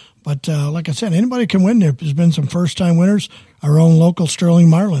at. But like I said, anybody can win there. There's been some first-time winners. Our own local Sterling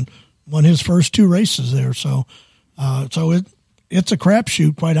Marlin won his first 2 races there. So, it's a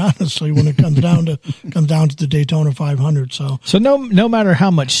crapshoot, quite honestly, when it comes down to the Daytona 500. So no matter how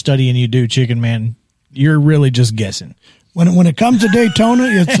much studying you do, Chicken Man, you're really just guessing. When it comes to Daytona,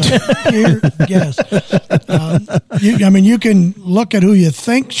 it's a pure guess. You can look at who you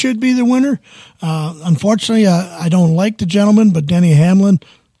think should be the winner. Unfortunately, I don't like the gentleman, but Denny Hamlin,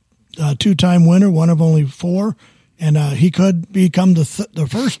 2-time winner, one of only 4, and he could become the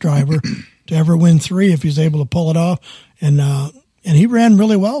first driver to ever win 3 if he's able to pull it off. And he ran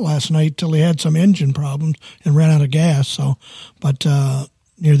really well last night till he had some engine problems and ran out of gas. So, but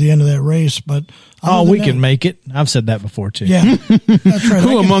near the end of that race, but we can make it. I've said that before too. Yeah, that's right.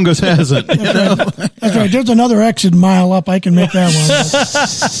 Who among us hasn't? That's right. There's another exit mile up. I can make that one.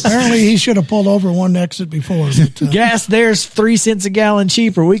 Apparently, he should have pulled over one exit before. But, gas there's 3 cents a gallon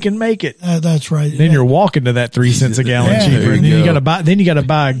cheaper. We can make it. That's right. Then you're walking to that 3 cents a gallon cheaper. And then you got to buy. Then you got to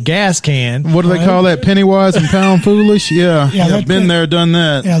buy a gas can. What do they call that? Penny wise and pound foolish. Yeah, I've been there, done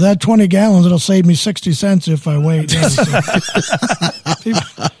that. Yeah, that 20 gallons it'll save me 60 cents if I wait.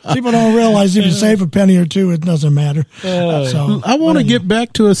 People don't realize if you save a penny or two, it doesn't matter. So I want to get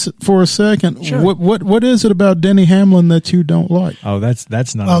back to us for a second. Sure. What is it about Denny Hamlin that you don't like? Oh, that's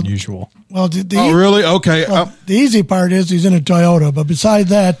not unusual. Well, Oh, really? Okay. Well, the easy part is he's in a Toyota, but beside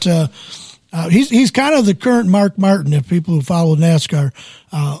that, he's kind of the current Mark Martin. If people who follow NASCAR,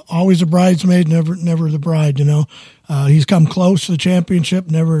 always a bridesmaid, never the bride. He's come close to the championship.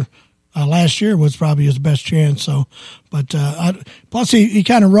 Never. Last year was probably his best chance. So, but plus he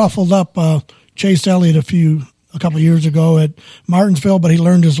kind of ruffled up Chase Elliott a couple of years ago at Martinsville, but he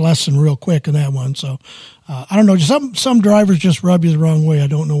learned his lesson real quick in that one. So I don't know. Some drivers just rub you the wrong way. I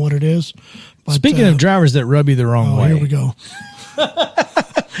don't know what it is. But, Speaking of drivers that rub you the wrong way, here we go.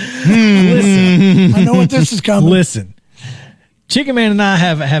 Listen, I know what this is coming. Listen, Chicken Man and I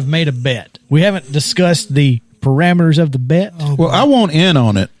have made a bet. We haven't discussed the parameters of the bet. Well, I want in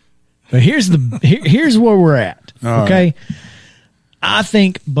on it. But here's where we're at. All okay, right. I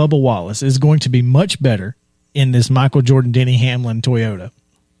think Bubba Wallace is going to be much better in this Michael Jordan Denny Hamlin Toyota,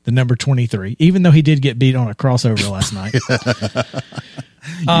 the number 23. Even though he did get beat on a crossover last night.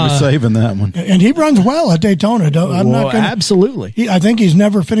 You were saving that one. And he runs well at Daytona. Absolutely. I think he's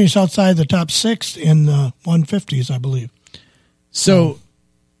never finished outside the top 6 in 150s, I believe. So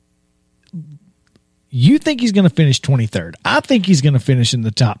you think he's going to finish 23rd. I think he's going to finish in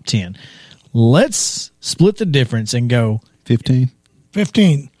the top 10. Let's split the difference and go 15.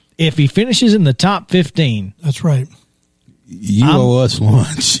 15. If he finishes in the top 15, that's right. You owe us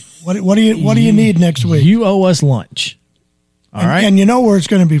lunch. What do you need next week? You owe us lunch. All right. And you know where it's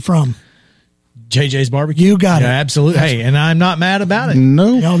going to be from. JJ's Barbecue. You got it. Absolutely. Hey, and I'm not mad about it.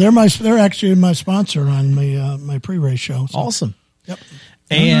 No. They're actually my sponsor on my pre-race show. So. Awesome. Yep.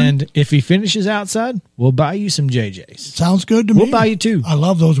 And if he finishes outside, we'll buy you some JJ's. Sounds good to me. We'll buy you 2. I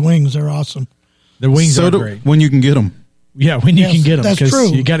love those wings. They're awesome. The wings are great. When you can get them. Yeah, when you can get them. That's true.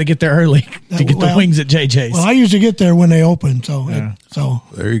 You got to get there early to get the wings at JJ's. Well, I usually get there when they open. So,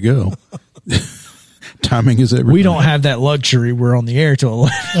 there you go. Timing is everything. We don't have that luxury. We're on the air till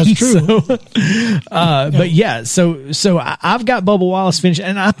 11. That's true. But yeah, so I've got Bubba Wallace finish,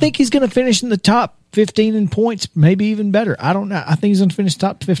 and I think he's going to finish in the top 15 in points, maybe even better. I don't know. I think he's going to finish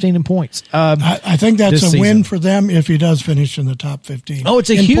top 15 in points. I think that's a win for them if he does finish in the top 15. Oh, it's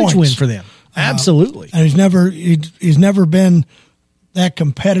a huge win for them. Absolutely. And he's never been that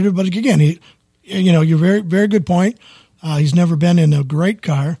competitive. But again, you're very, very good point. He's never been in a great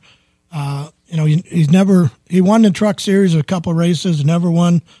car. He won the Truck Series a couple of races, never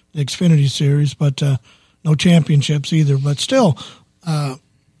won the Xfinity Series, but no championships either. But still,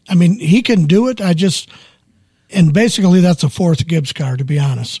 he can do it. And basically that's a 4th Gibbs car, to be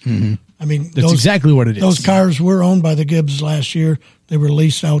honest. Mm-hmm. That's exactly what it is. Those cars were owned by the Gibbs last year. They were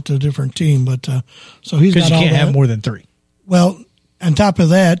leased out to a different team, but so he's got because you can't have more than 3. Well, on top of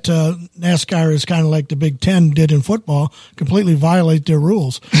that, NASCAR is kind of like the Big Ten did in football, completely violate their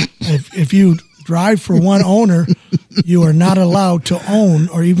rules. If you drive for one owner, you are not allowed to own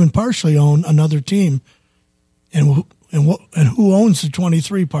or even partially own another team. And who owns the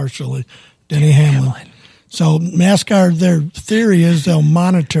 23 partially? Denny Hamlin. So NASCAR, their theory is they'll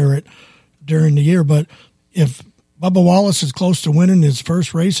monitor it during the year. But if Bubba Wallace is close to winning his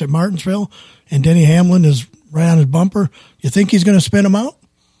first race at Martinsville and Denny Hamlin is right on his bumper, you think he's going to spin him out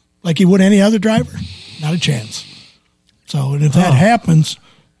like he would any other driver? Not a chance. So, and if that happens,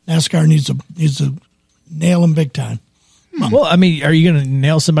 NASCAR needs to nail him big time. Well, are you going to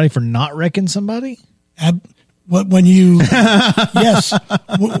nail somebody for not wrecking somebody? When you yes,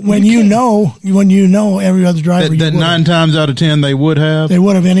 when you know every other driver that 9 times out of 10 they would have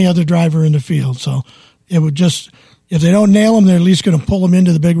any other driver in the field. So it would just, if they don't nail him, they're at least going to pull him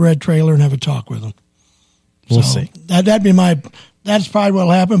into the big red trailer and have a talk with him. We'll see. That'd be that's probably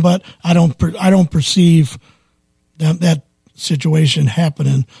what'll happen, but I don't perceive that situation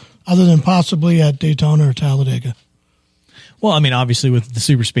happening other than possibly at Daytona or Talladega. Well, obviously with the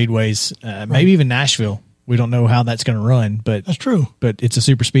super speedways, maybe even Nashville, we don't know how that's going to run, but that's true. But it's a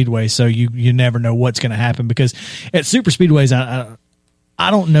super speedway, so you never know what's going to happen because at super speedways,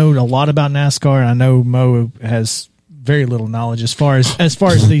 I don't know a lot about NASCAR, and I know Mo has very little knowledge as far as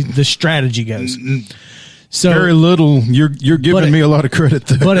the strategy goes. So very little. You're giving me a lot of credit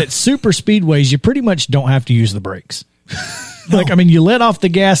there. But at super speedways, you pretty much don't have to use the brakes. No. You let off the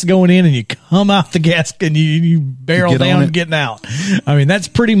gas going in and you come out the gas and you barrel down and getting out. That's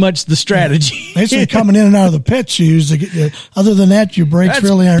pretty much the strategy. Basically coming in and out of the pits, you use other than that, your brakes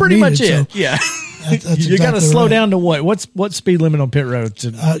really aren't pretty needed. Much it. So yeah. That's you got to slow right. down to what? What's speed limit on pit road?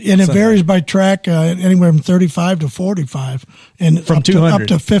 And it varies by track, anywhere from 35 to 45, and from up 200 up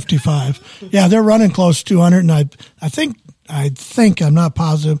to 55. Yeah, they're running close to 200, and I think I think, I'm not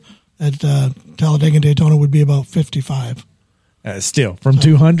positive, that Talladega and Daytona would be about 55. Still, from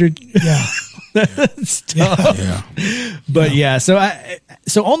 200? Yeah. Yeah. But so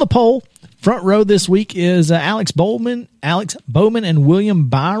on the pole, front row this week is Alex Bowman, and William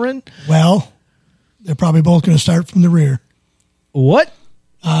Byron. Well, they're probably both going to start from the rear. What?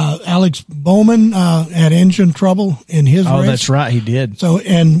 Alex Bowman had engine trouble in his race. Oh, that's right, he did. So,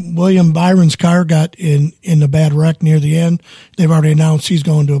 and William Byron's car got in a bad wreck near the end. They've already announced he's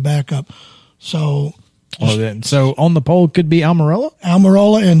going to a backup. So, so on the pole could be Almirola?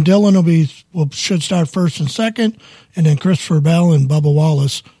 Almirola and Dillon should start first and second, and then Christopher Bell and Bubba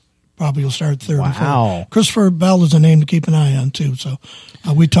Wallace probably will start third and fourth. Christopher Bell is a name to keep an eye on too. So,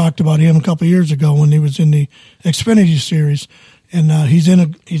 we talked about him a couple of years ago when he was in the Xfinity Series. And he's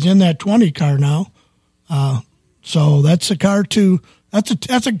in that 20 car now, so that's a car that's a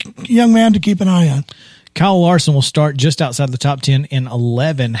young man to keep an eye on. Kyle Larson will start just outside the top 10 in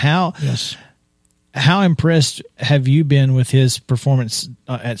 11. How impressed have you been with his performance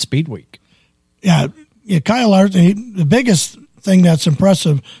at Speed Week? Yeah, Kyle Larson. The biggest thing that's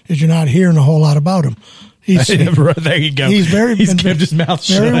impressive is you're not hearing a whole lot about him. There you go. He's kept his mouth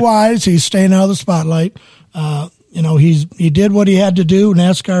shut. Very wise. He's staying out of the spotlight. He did what he had to do.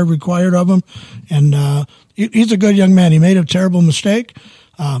 NASCAR required of him, and he's a good young man. He made a terrible mistake,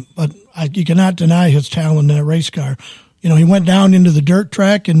 but you cannot deny his talent in that race car. He went down into the dirt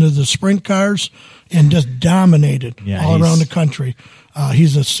track, into the sprint cars, and just dominated all around the country.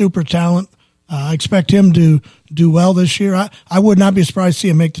 He's a super talent. I expect him to do well this year. I would not be surprised to see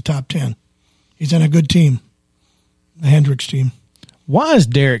him make the top 10. He's in a good team, the Hendricks team. Why is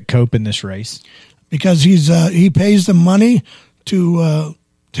Derek Cope in this race? Because he pays them money to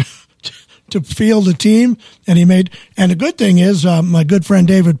field the team, and the good thing is my good friend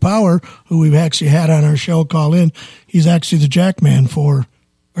David Power, who we've actually had on our show call in, he's actually the jack man or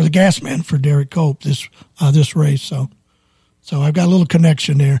the gas man for Derek Cope this race. So I've got a little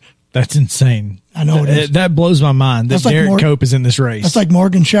connection there. That's insane. I know it is. That blows my mind that Derek Cope is in this race. That's like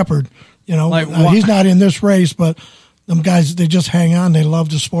Morgan Shepherd. He's not in this race, but them guys, they just hang on. They love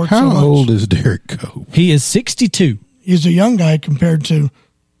the sport so much. How old is Derek Cope? He is 62. He's a young guy compared to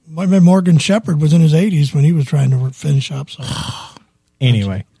Morgan Shepherd was in his 80s when he was trying to finish up. So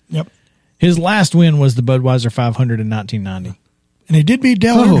anyway, yep. His last win was the Budweiser 500 in 1990. And he did beat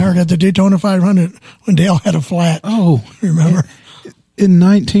Dale Earnhardt at the Daytona 500 when Dale had a flat. Oh, remember? In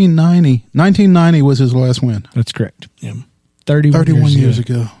 1990 was his last win. That's correct. Yeah. 31 years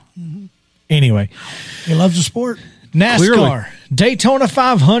ago. Mm-hmm. Anyway. He loves the sport. NASCAR, clearly. Daytona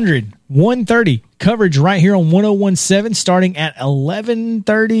 500, 1:30 coverage right here on 101.7 starting at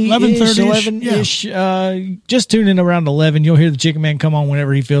 11:30-ish. Just tune in around 11. You'll hear the Chicken Man come on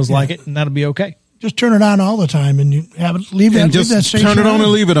whenever he feels like it, and that'll be okay. Just turn it on all the time, and you have it. Leave that station turn it on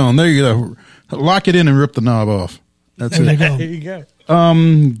and leave it on. There you go. Lock it in and rip the knob off. That's it. There you go.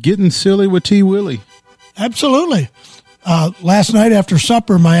 Getting silly with T. Willie. Absolutely. Last night after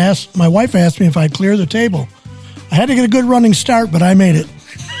supper, my wife asked me if I'd clear the table. I had to get a good running start, but I made it.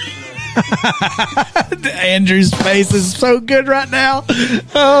 Andrew's face is so good right now.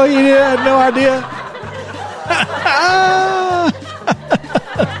 Oh, you had no idea.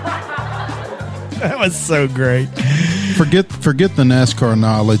 That was so great. Forget the NASCAR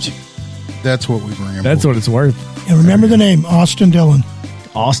knowledge. That's what we bring. That's what it's worth. And remember the name, Austin Dillon.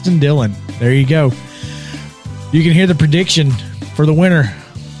 Austin Dillon. There you go. You can hear the prediction for the winner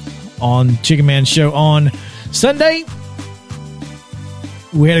on Chicken Man Show on Sunday.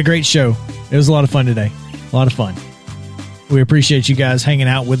 We had a great show. It was a lot of fun today. A lot of fun. We appreciate you guys hanging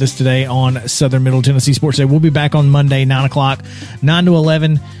out with us today on Southern Middle Tennessee Sports Day. We'll be back on Monday, 9 o'clock, 9 to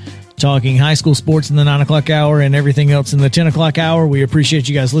 11, talking high school sports in the 9 o'clock hour and everything else in the 10 o'clock hour. We appreciate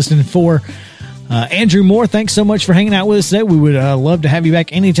you guys listening. For Andrew Moore, thanks so much for hanging out with us today. We would love to have you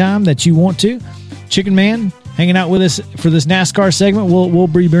back anytime that you want to. Chicken Man, hanging out with us for this NASCAR segment. We'll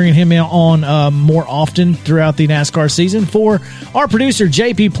be bringing him on more often throughout the NASCAR season. For our producer,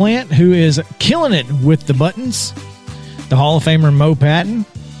 JP Plant, who is killing it with the buttons, the Hall of Famer Mo Patton,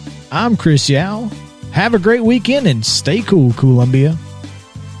 I'm Chris Yao. Have a great weekend and stay cool, Columbia.